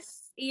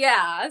 yes.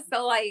 yeah.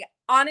 So, like,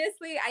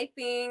 honestly, I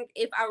think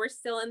if I were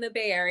still in the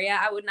Bay Area,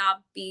 I would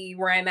not be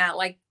where I'm at,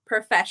 like,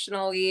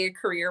 professionally,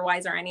 career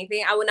wise, or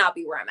anything. I would not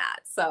be where I'm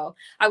at. So,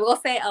 I will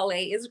say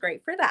LA is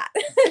great for that.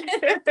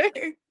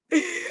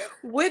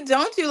 What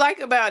don't you like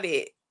about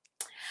it?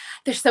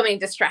 There's so many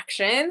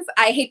distractions.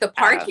 I hate the Oh,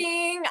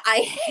 parking.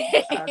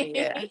 I oh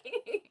yeah. hate.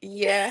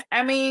 Yeah.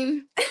 I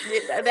mean,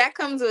 that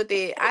comes with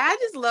it. I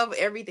just love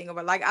everything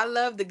about like I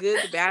love the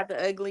good, the bad,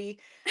 the ugly.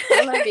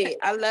 I love it.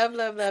 I love,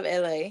 love, love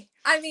LA.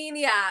 I mean,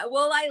 yeah.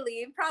 Will I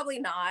leave? Probably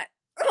not.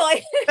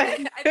 Like,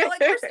 I feel like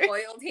we're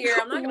spoiled here.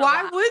 I'm not gonna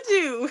Why lie. would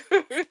you?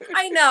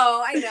 I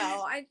know.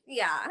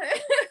 Yeah.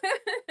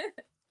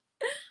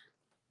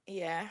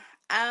 Yeah.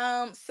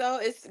 So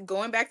it's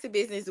going back to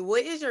business.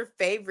 What is your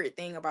favorite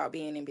thing about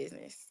being in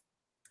business?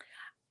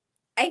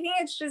 I think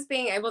it's just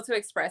being able to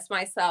express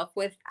myself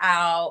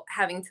without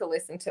having to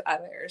listen to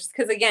others.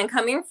 Because again,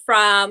 coming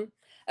from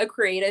a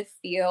creative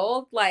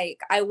field.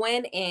 Like I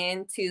went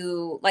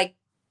into like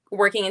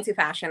working into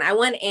fashion. I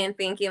went in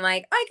thinking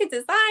like I could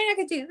design, I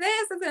could do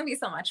this. It's gonna be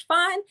so much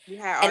fun. You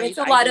had all And it's these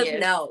a lot of ideas.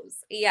 no's.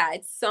 Yeah,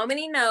 it's so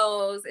many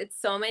no's. It's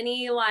so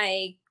many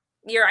like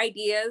your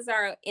ideas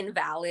are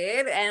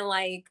invalid and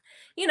like,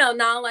 not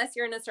unless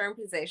you're in a certain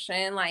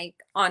position, like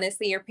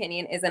honestly, your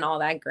opinion isn't all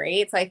that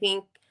great. So I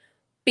think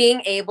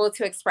being able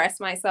to express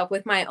myself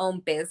with my own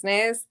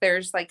business,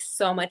 there's like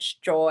so much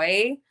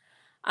joy.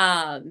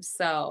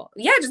 So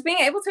yeah, just being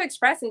able to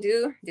express and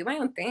do my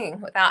own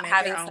thing without Make your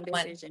having own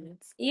someone,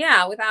 decisions.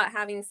 yeah, without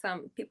having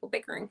some people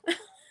bickering.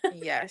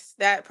 Yes,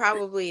 that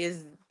probably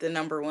is the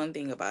number one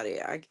thing about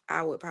it.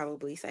 I would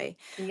probably say.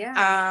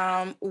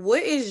 Yeah.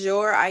 What is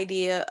your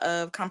idea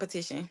of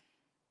competition?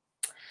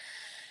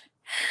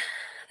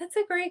 That's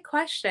a great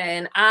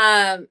question.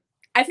 I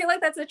feel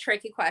like that's a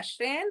tricky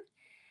question.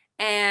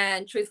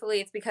 And truthfully,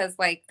 it's because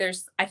like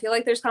I feel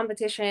like there's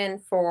competition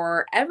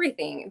for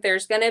everything.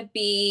 There's gonna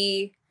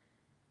be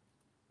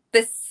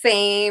the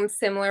same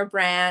similar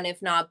brand,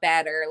 if not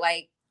better.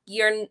 Like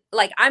you're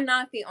like I'm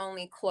not the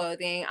only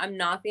clothing. I'm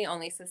not the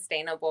only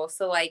sustainable.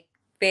 So like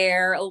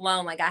there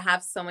alone, like I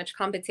have so much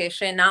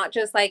competition, not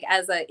just like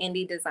as an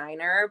indie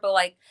designer, but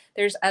like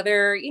there's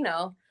other,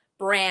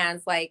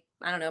 brands like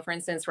I don't know, for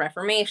instance,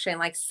 Reformation,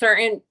 like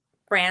certain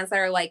brands that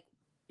are like,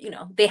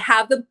 they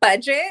have the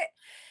budget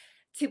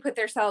to put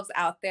themselves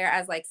out there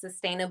as like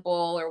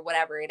sustainable or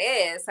whatever it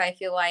is. So I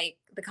feel like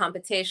the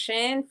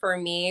competition for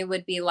me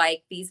would be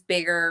like the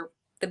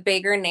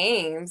bigger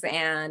names.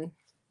 And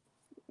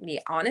yeah,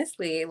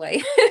 honestly,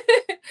 like,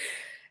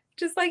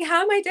 just like,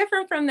 how am I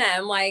different from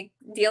them? Like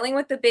dealing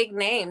with the big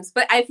names.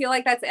 But I feel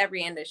like that's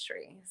every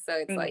industry. So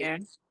it's like, Yeah.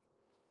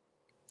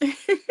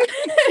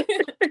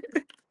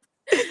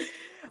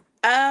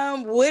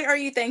 I'm What are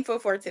you thankful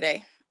for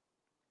today?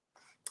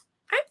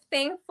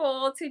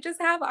 thankful to just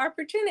have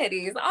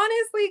opportunities.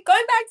 Honestly,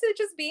 going back to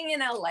just being in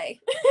LA,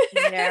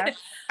 Yeah,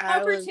 I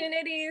was.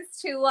 opportunities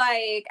to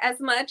like, as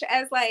much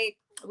as like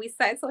we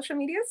said, social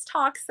media is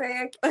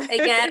toxic.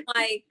 Again,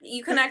 like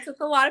you connect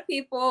with a lot of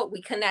people.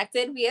 We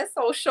connected via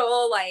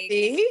social. Like,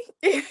 See,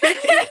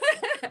 I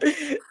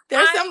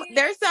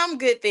there's some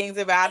good things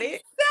about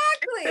it.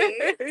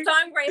 exactly. So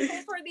I'm grateful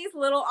for these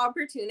little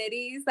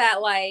opportunities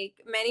that like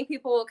many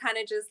people will kind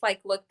of just like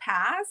look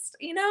past,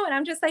 and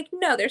I'm just like,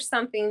 no, there's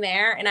something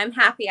there. And I'm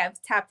happy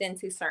I've tapped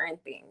into certain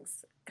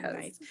things because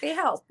Nice, they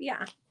help.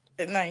 Yeah.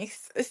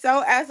 nice.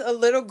 So, as a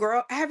little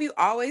girl, have you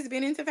always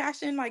been into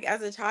fashion? Like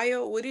as a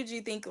child, what did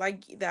you think?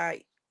 Like that,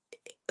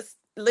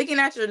 looking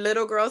at your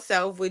little girl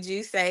self, would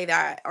you say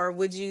that, or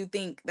would you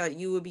think that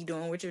you would be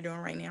doing what you're doing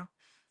right now?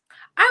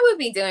 I would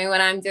be doing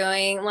what I'm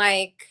doing.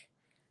 Like,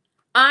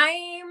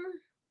 I'm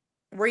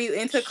Were you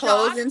into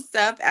clothes and shocked.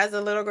 stuff as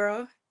a little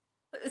girl?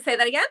 Say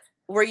that again.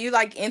 Were you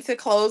like into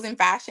clothes and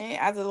fashion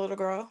as a little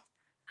girl?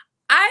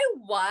 I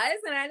was,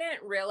 and I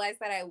didn't realize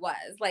that I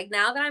was. Like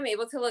now that I'm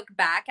able to look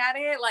back at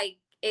it, like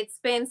it's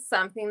been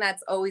something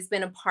that's always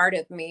been a part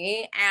of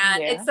me.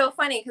 And it's Yeah, so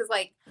funny because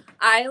like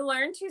I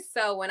learned to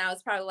sew when I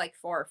was probably like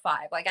 4 or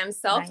 5. Like I'm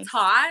nice,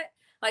 self-taught.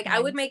 Like I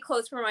would nice. make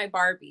clothes for my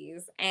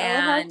Barbies.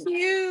 Oh, how And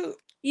cute.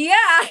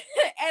 yeah.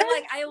 And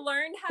like I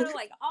learned how to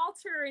like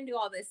alter and do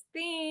all these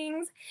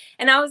things.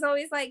 And I was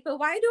always like, but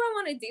why do I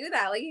want to do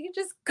that? Like you can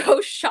just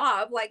go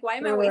shop. Like, why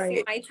am I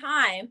wasting Right. my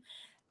time?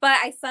 But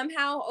I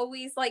somehow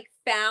always like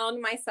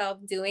found myself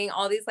doing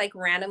all these like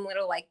random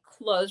little like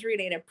clothes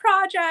related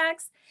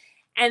projects.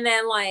 And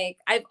then like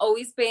I've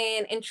always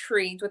been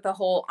intrigued with the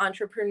whole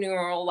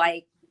entrepreneurial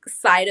like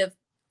side of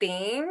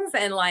things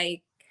and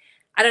like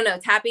I don't know,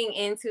 tapping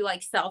into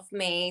like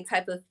self-made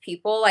type of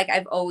people. Like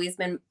I've always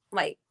been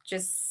like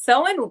just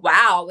so in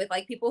wow with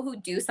like people who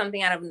do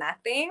something out of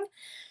nothing.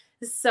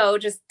 So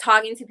just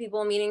talking to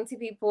people, meeting to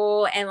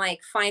people, and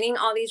like finding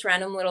all these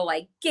random little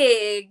like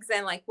gigs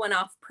and like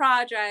one-off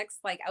projects.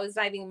 Like I was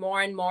diving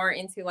more and more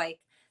into like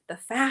the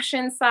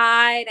fashion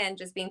side and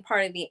just being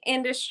part of the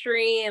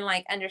industry and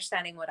like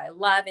understanding what I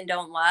love and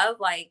don't love.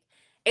 Like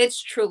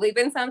it's truly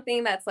been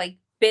something that's like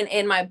been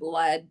in my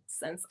blood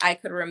since I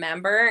could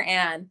remember.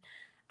 And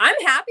I'm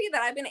happy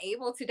that I've been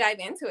able to dive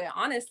into it,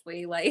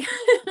 honestly. Like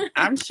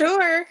I'm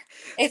sure.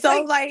 it's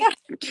So like, like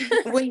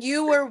yeah, when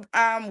you were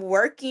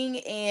working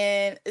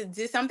and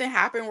did something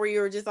happen where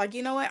you were just like,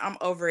 you know what, I'm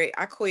over it.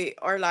 I quit.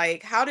 Or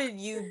like how did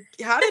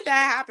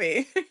that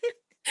happen? it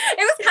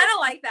was kind of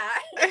like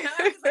that.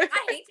 I was just like,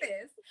 I hate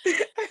this.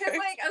 Cause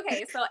like,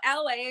 okay, so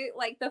LA,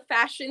 like the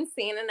fashion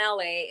scene in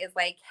LA is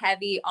like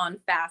heavy on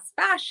fast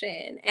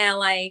fashion. And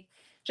like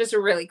just a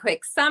really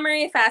quick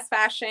summary, fast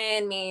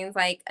fashion means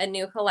like a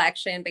new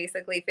collection,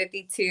 basically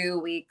 52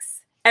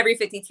 weeks, every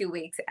 52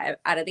 weeks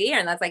out of the year.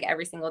 And that's like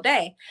every single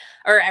day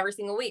or every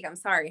single week, I'm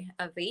sorry,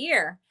 of the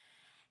year.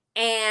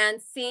 And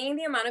seeing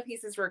the amount of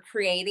pieces we're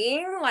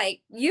creating,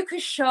 like you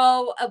could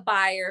show a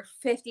buyer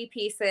 50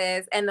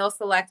 pieces and they'll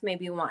select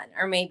maybe one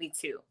or maybe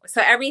two.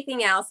 So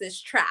everything else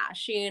is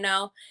trash,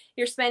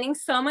 You're spending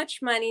so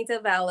much money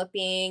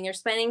developing, you're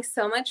spending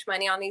so much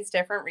money on these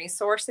different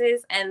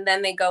resources and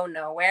then they go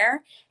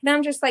nowhere. And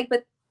I'm just like,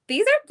 but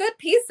these are good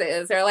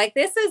pieces, or like,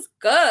 this is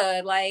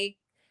good. Like,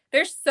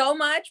 there's so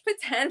much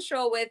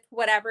potential with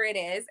whatever it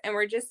is, and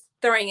we're just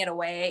throwing it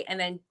away and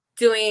then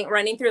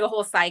running through the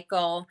whole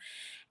cycle.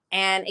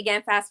 And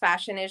again, fast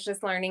fashion is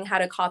just learning how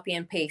to copy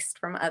and paste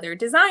from other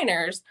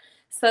designers.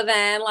 So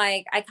then,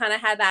 like, I kind of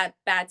had that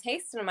bad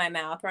taste in my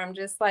mouth where I'm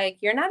just like,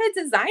 you're not a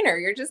designer.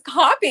 You're just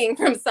copying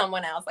from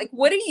someone else. Like,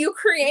 what are you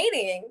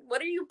creating?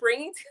 What are you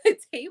bringing to the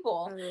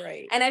table?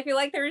 Right. And I feel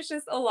like there's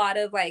just a lot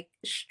of like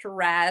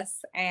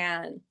stress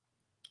and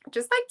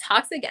just like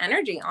toxic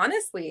energy,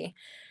 honestly,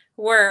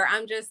 where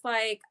I'm just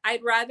like,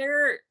 I'd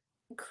rather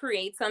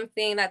create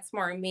something that's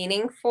more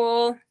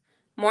meaningful,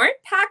 more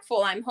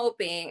impactful, I'm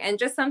hoping, and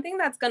just something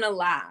that's going to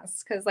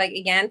last. Because, like,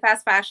 again,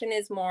 fast fashion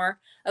is more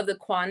of the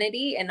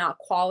quantity and not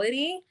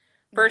quality.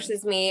 Right.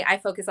 Versus me, I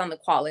focus on the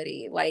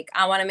quality. Like,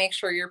 I want to make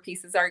sure your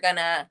pieces are going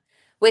to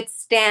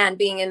withstand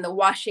being in the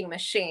washing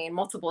machine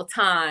multiple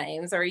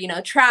times, or,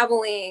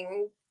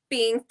 traveling,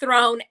 being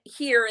thrown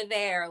here or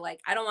there.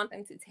 Like, I don't want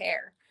them to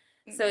tear.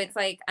 So Yeah. it's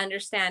like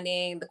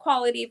understanding the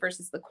quality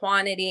versus the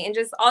quantity, and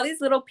just all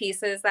these little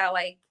pieces that,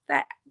 like,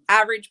 that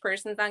average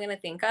person's not going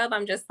to think of.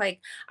 I'm just like,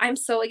 I'm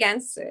so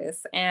against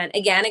this. And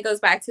again, it goes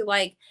back to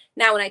like,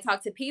 now when I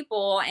talk to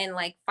people and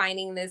like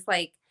finding this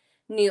like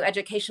new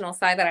educational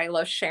side that I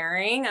love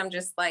sharing, I'm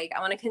just like, I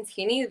want to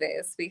continue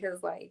this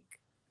because, like,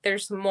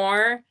 there's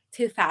more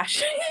to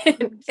fashion.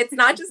 It's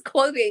not just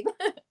clothing.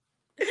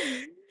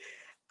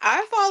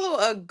 I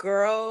follow a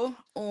girl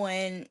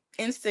on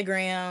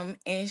Instagram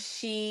and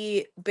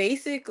she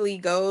basically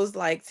goes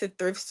like to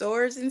thrift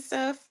stores and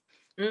stuff.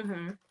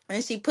 Mm-hmm.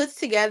 And she puts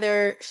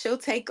together, she'll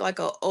take like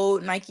a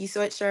old Nike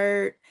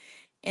sweatshirt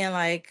and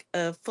like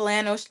a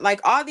flannel, like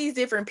all these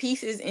different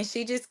pieces, and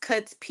she just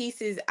cuts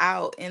pieces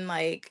out and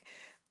like,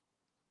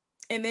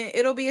 and then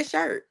it'll be a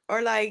shirt,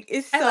 or like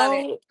it's I love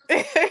it. so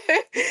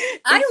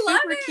I it's love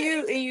super it.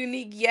 cute and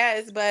unique,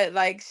 yes, but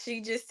like she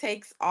just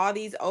takes all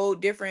these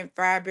old different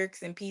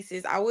fabrics and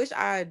pieces. I wish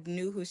I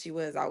knew who she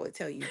was, I would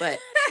tell you, but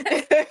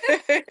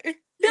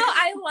No,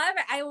 I love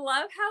it. I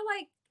love how,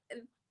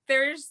 like,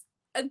 there's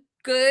a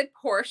good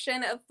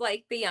portion of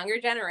like the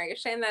younger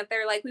generation that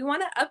they're like, we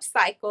want to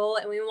upcycle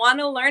and we want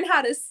to learn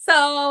how to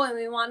sew and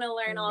we want to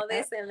learn all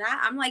yeah, this and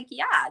that. I'm like,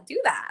 yeah, do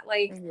that.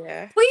 Like,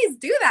 yeah, please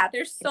do that.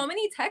 There's so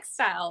many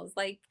textiles.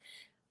 Like,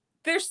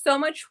 there's so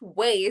much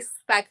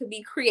waste that could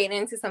be created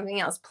into something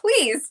else.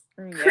 Please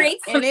yeah, create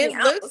and something it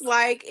looks else.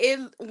 like it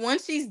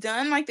once she's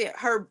done like the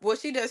her well,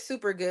 she does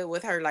super good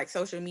with her like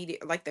social media,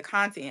 like the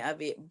content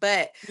of it,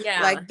 but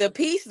Yeah. like the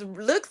piece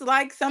looks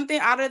like something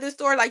out of the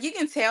store. Like you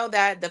can tell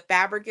that the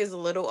fabric is a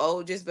little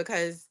old just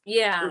because it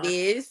Yeah.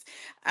 is,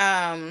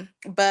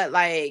 but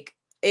like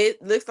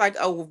it looks like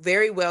a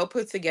very well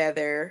put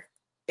together.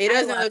 It I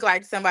doesn't love look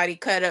like somebody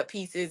cut up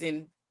pieces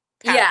and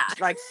Yeah.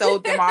 like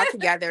sewed them all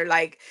together.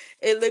 Like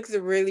it looks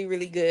really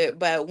really good,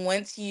 but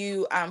once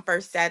you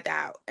first sat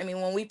out, I mean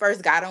when we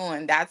first got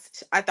on,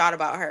 that's I thought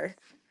about her.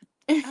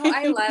 Oh,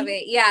 I love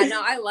it. Yeah,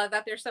 no, I love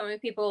that there's so many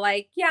people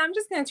like, yeah, I'm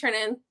just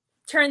gonna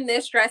turn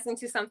this dress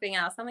into something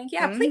else. I'm like,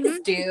 yeah, Hmm. please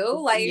do.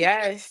 Like,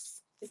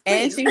 Yes,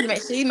 and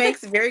please. she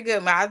makes very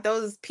good.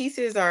 Those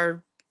pieces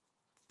are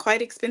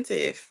quite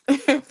expensive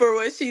for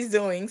what she's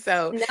doing.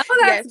 So No,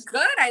 that's yes,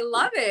 good. I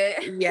love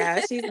it.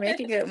 yeah, she's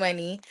making good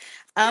money.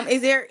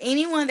 Is there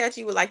anyone that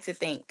you would like to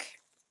thank,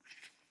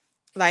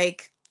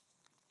 like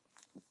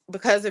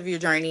because of your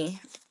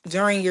journey,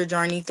 during your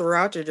journey,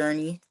 throughout your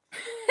journey?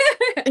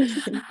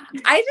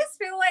 I just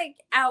feel like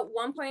at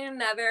one point or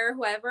another,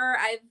 whoever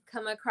I've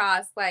come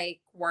across, like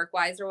work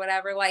wise or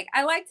whatever, like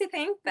I like to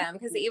thank them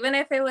because even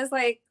if it was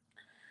like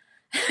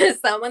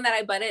someone that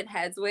I butted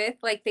heads with,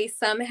 like they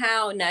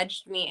somehow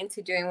nudged me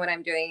into doing what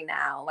I'm doing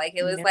now. Like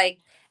it was Yeah. like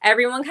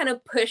everyone kind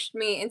of pushed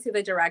me into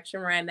the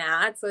direction where I'm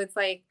at. So it's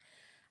like,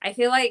 I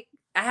feel like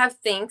I have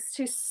thanks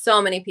to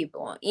so many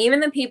people, even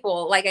the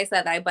people, like I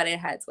said, that I butted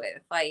heads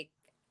with. Like,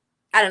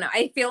 I don't know.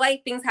 I feel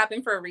like things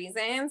happen for a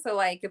reason. So,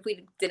 like, if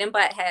we didn't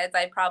butt heads,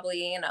 I'd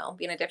probably,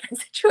 be in a different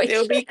Still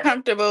situation. be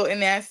comfortable in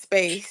that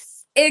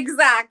space.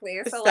 Exactly.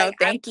 So, So like,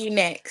 I thank you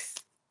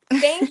next.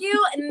 thank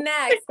you.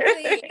 Next,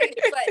 please.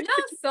 But no,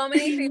 so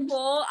many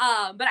people.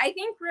 But I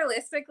think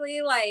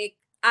realistically, like,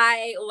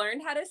 I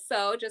learned how to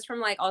sew just from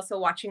like also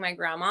watching my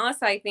grandma.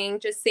 So I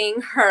think just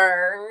seeing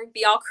her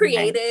be all Nice.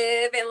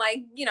 creative and like,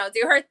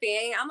 do her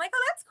thing, I'm like,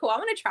 oh, that's cool. I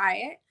want to try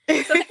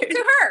it. So thanks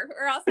to her,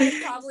 or else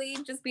I'd probably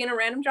just be in a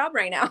random job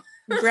right now.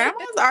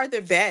 Grandmas are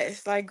the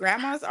best. Like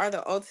grandmas are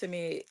the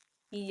ultimate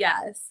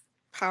Yes.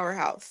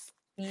 powerhouse.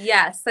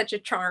 Yes, such a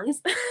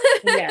charms.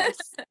 Yes.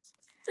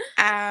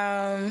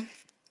 Um.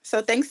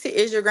 So thanks to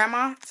is your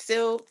grandma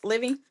still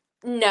living?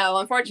 No,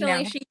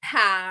 unfortunately, No. she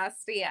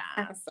passed. Uh,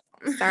 Yeah.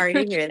 Sorry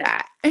to hear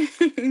that.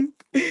 You.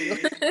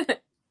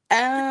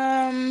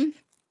 um.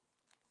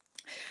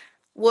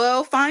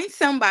 Well, find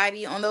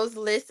somebody on those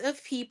lists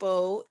of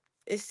people.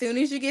 As soon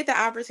as you get the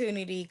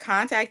opportunity,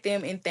 contact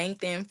them and thank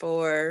them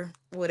for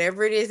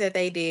whatever it is that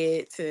they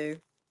did to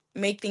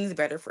make things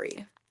better for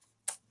you.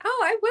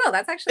 Oh, I will.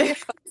 That's actually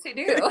fun to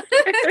do.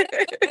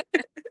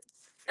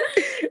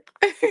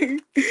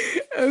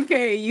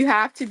 Okay, you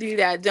have to do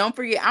that. Don't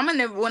forget. I'm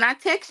gonna when I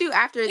text you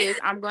after this,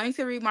 I'm going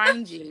to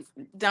remind you.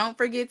 Don't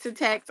forget to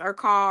text or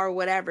call or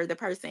whatever the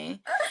person.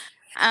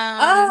 Um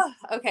Oh,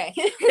 okay.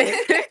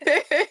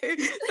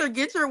 so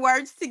get your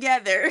words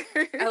together.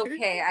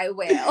 Okay, I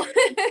will.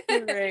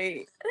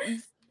 Great.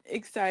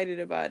 Excited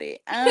about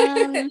it.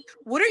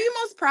 What are you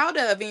most proud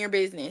of in your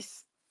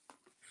business?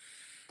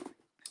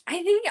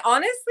 I think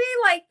honestly,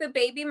 like the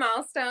baby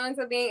milestones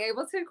of being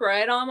able to grow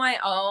it on my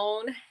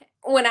own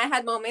when I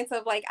had moments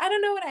of like, I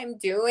don't know what I'm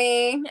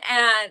doing.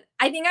 And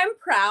I think I'm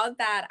proud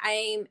that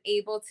I'm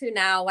able to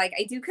now, like,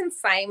 I do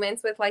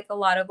consignments with like a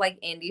lot of like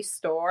indie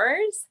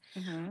stores.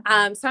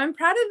 Hmm. So I'm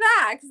proud of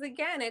that because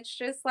again, it's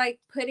just like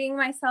putting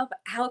myself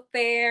out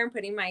there,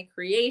 putting my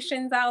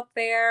creations out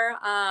there,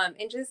 and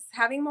just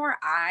having more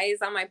eyes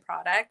on my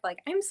product. Like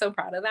I'm so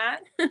proud of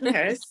that.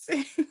 Yes.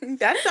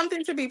 That's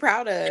something to be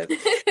proud of.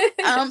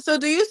 So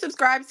do you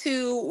subscribe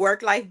to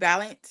work-life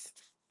balance?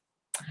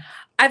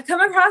 I've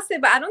come across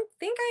it, but I don't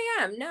think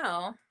I am.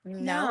 No, No.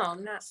 no,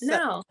 not So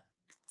no.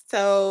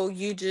 so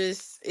you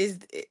just is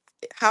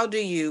how do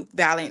you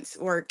balance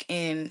work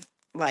and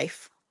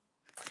life?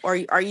 Or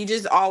are you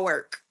just all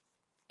work?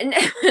 And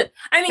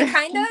I mean,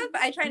 kind of.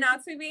 I try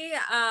not to be.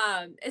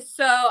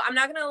 So I'm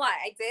not gonna lie.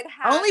 I did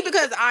have Only a.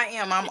 because I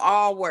am. I'm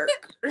all work.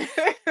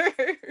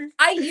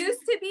 I used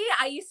to be.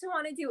 I used to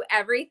want to do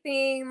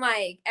everything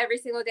like every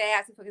single day. I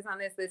have to focus on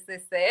this, this,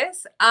 this,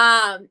 this.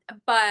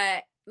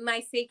 But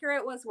my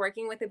secret was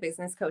working with a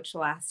business coach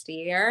last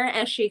year,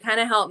 and she kind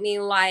of helped me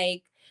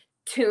like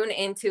tune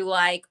into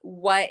like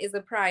what is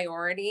a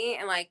priority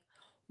and like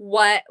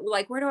where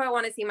do I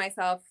want to see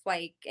myself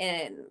like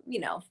in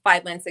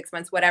 5 months, 6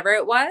 months, whatever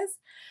it was.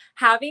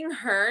 Having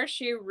her,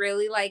 she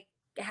really like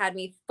had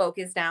me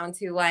focus down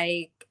to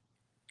like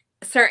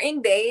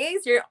certain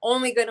days you're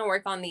only going to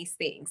work on these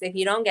things. If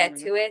you don't get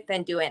Mhm. to it,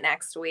 then do it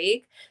next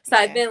week. So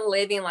I've Yeah. been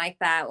living like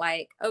that,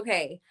 like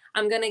okay,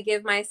 I'm going to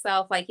give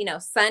myself like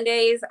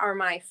Sundays are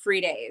my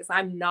free days.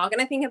 I'm not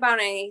going to think about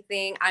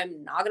anything.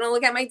 I'm not going to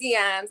look at my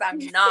DMs. I'm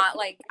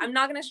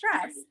not going to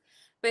stress.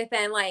 But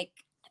then like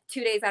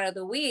 2 days out of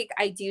the week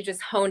I do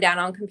just hone down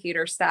on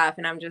computer stuff,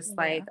 and I'm just Yeah.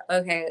 like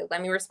okay,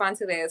 let me respond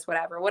to this,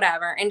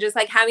 whatever, and just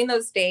like having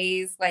those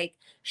days like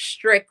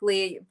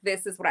strictly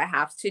this is what I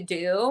have to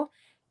do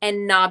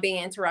and not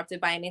being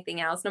interrupted by anything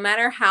else, no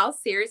matter how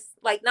serious,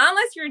 like not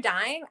unless you're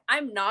dying,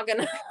 I'm not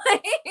gonna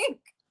like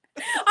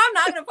I'm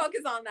not gonna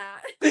focus on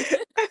that.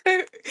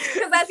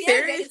 Because at the end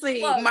of the day, it's Seriously,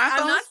 close. my I'm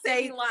phone not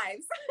stays saving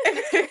lives.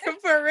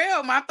 for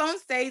real. My phone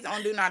stays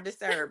on do not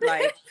disturb.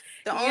 Like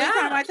the only time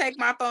Yeah. I take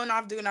my phone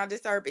off do not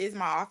disturb is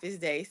my office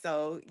day.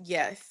 So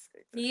yes,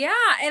 Yeah.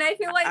 And I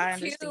feel like I too,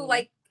 understand.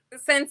 like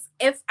since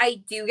if I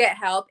do get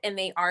help and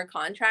they are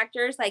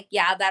contractors, like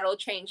yeah, that'll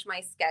change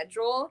my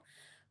schedule.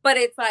 But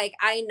it's like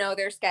I know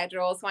their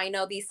schedule, so I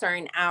know these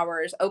certain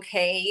hours,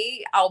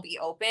 okay, I'll be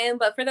open.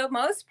 But for the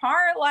most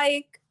part,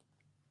 like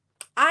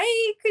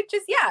I could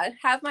just, yeah,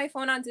 have my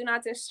phone on do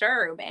not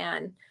disturb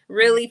and Yeah.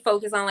 really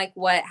focus on like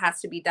what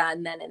has to be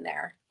done then and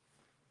there.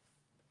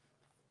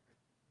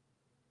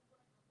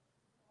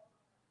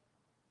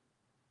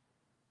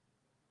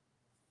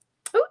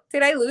 Oh,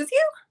 did I lose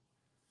you?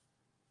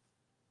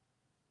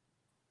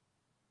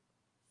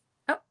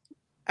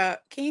 Oh,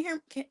 Can you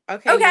hear? Okay,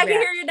 okay, you're I can back.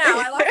 hear you now.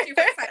 I lost you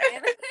for a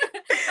second.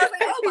 I was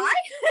like, oh, bye.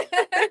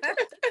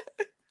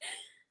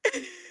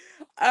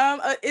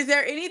 Is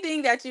there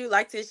anything that you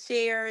like to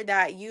share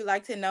that you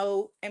like to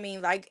know? I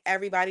mean, like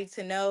everybody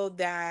to know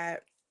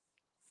that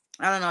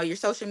I don't know your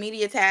social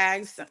media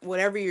tags,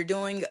 whatever you're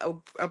doing,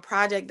 a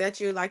project that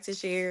you like to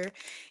share,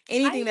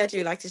 anything I, that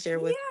you like to share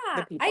with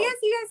the I people. guess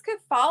you guys could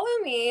follow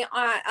me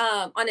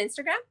on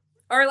Instagram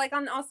or like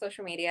on all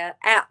social media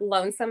at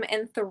Lonesome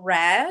and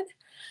Thread.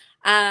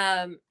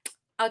 Um,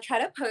 I'll try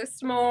to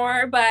post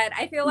more, but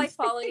I feel like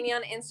following me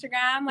on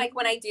Instagram, like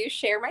when I do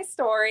share my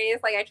stories,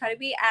 like I try to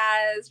be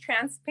as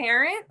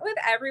transparent with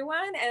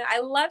everyone. And I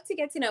love to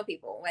get to know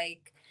people.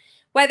 Like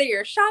whether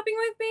you're shopping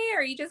with me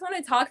or you just want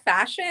to talk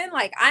fashion,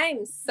 like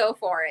I'm so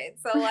for it.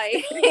 So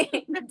like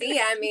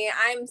DM me.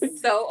 I'm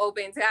so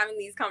open to having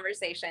these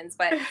conversations.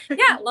 But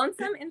yeah,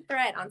 Lonesome and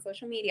Thread on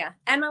social media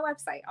and my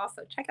website.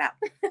 Also check it out.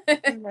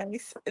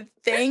 Nice.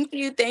 Thank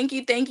you, thank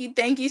you, thank you,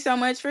 thank you so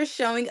much for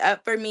showing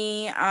up for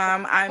me.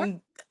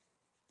 I'm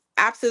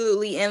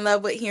absolutely in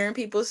love with hearing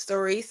people's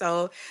stories.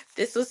 So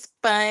this was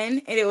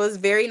fun, and it was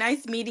very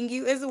nice meeting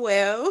you as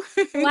well.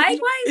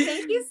 Likewise,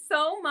 thank you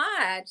so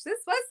much. This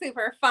was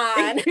super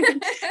fun.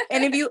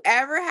 And if you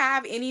ever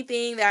have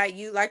anything that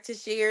you like to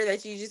share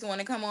that you just want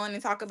to come on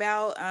and talk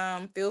about,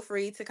 feel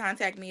free to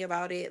contact me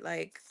about it.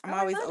 Like I'm Oh, I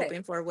always love it.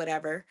 open for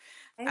whatever.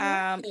 I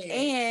love it.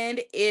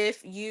 And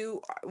if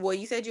you, well,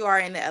 you said you are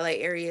in the LA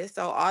area,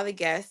 so all the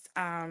guests,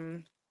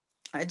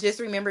 I just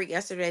remembered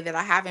yesterday that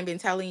I haven't been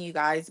telling you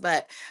guys,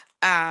 but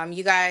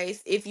you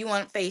guys, if you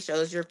want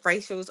facials, your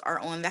facials are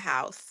on the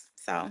house.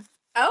 So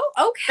Oh,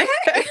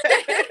 okay.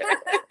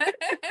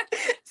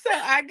 So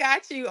I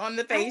got you on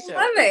the I facial.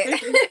 love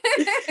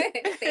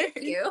it.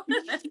 Thank you.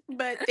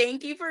 But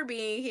thank you for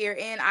being here,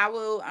 and I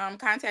will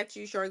contact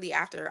you shortly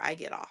after I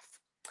get off.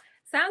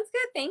 Sounds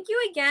good. Thank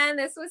you again.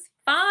 This was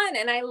fun.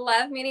 And I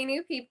love meeting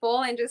new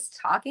people and just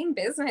talking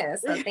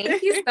business. So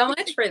thank you so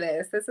much for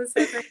this. This is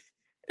so great.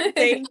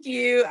 Thank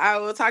you. I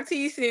will talk to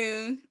you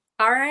soon.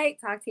 All right.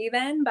 Talk to you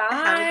then.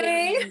 Have a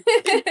good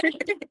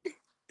Bye.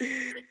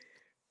 night.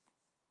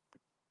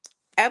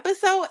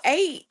 Episode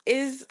 8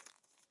 is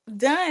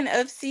done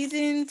of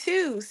season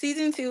 2.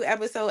 Season 2,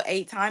 episode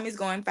 8. Time is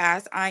going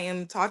fast. I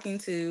am talking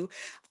to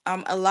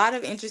a lot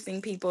of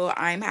interesting people.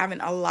 I'm having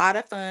a lot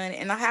of fun,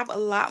 and I have a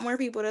lot more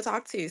people to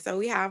talk to. So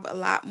we have a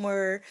lot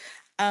more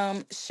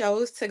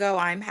shows to go.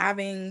 I'm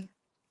having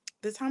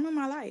the time of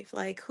my life.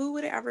 Like, who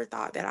would have ever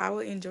thought that I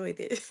would enjoy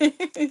this?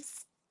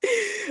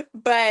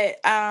 But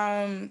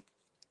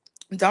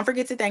don't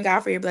forget to thank God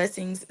for your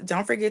blessings.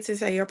 Don't forget to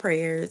say your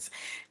prayers.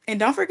 And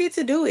don't forget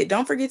to do it.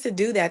 Don't forget to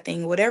do that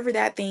thing. Whatever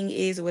that thing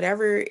is,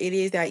 whatever it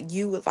is that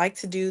you would like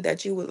to do,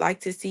 that you would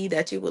like to see,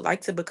 that you would like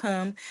to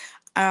become,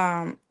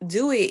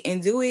 do it,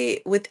 and do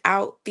it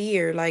without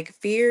fear. Like,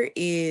 fear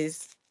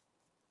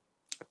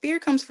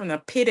comes from the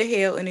pit of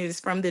hell, and it is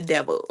from the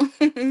devil.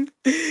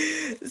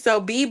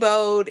 So be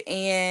bold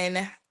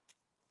and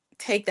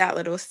take that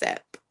little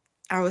step.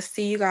 I will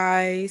see you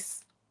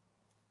guys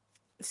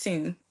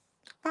soon.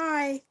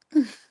 Bye.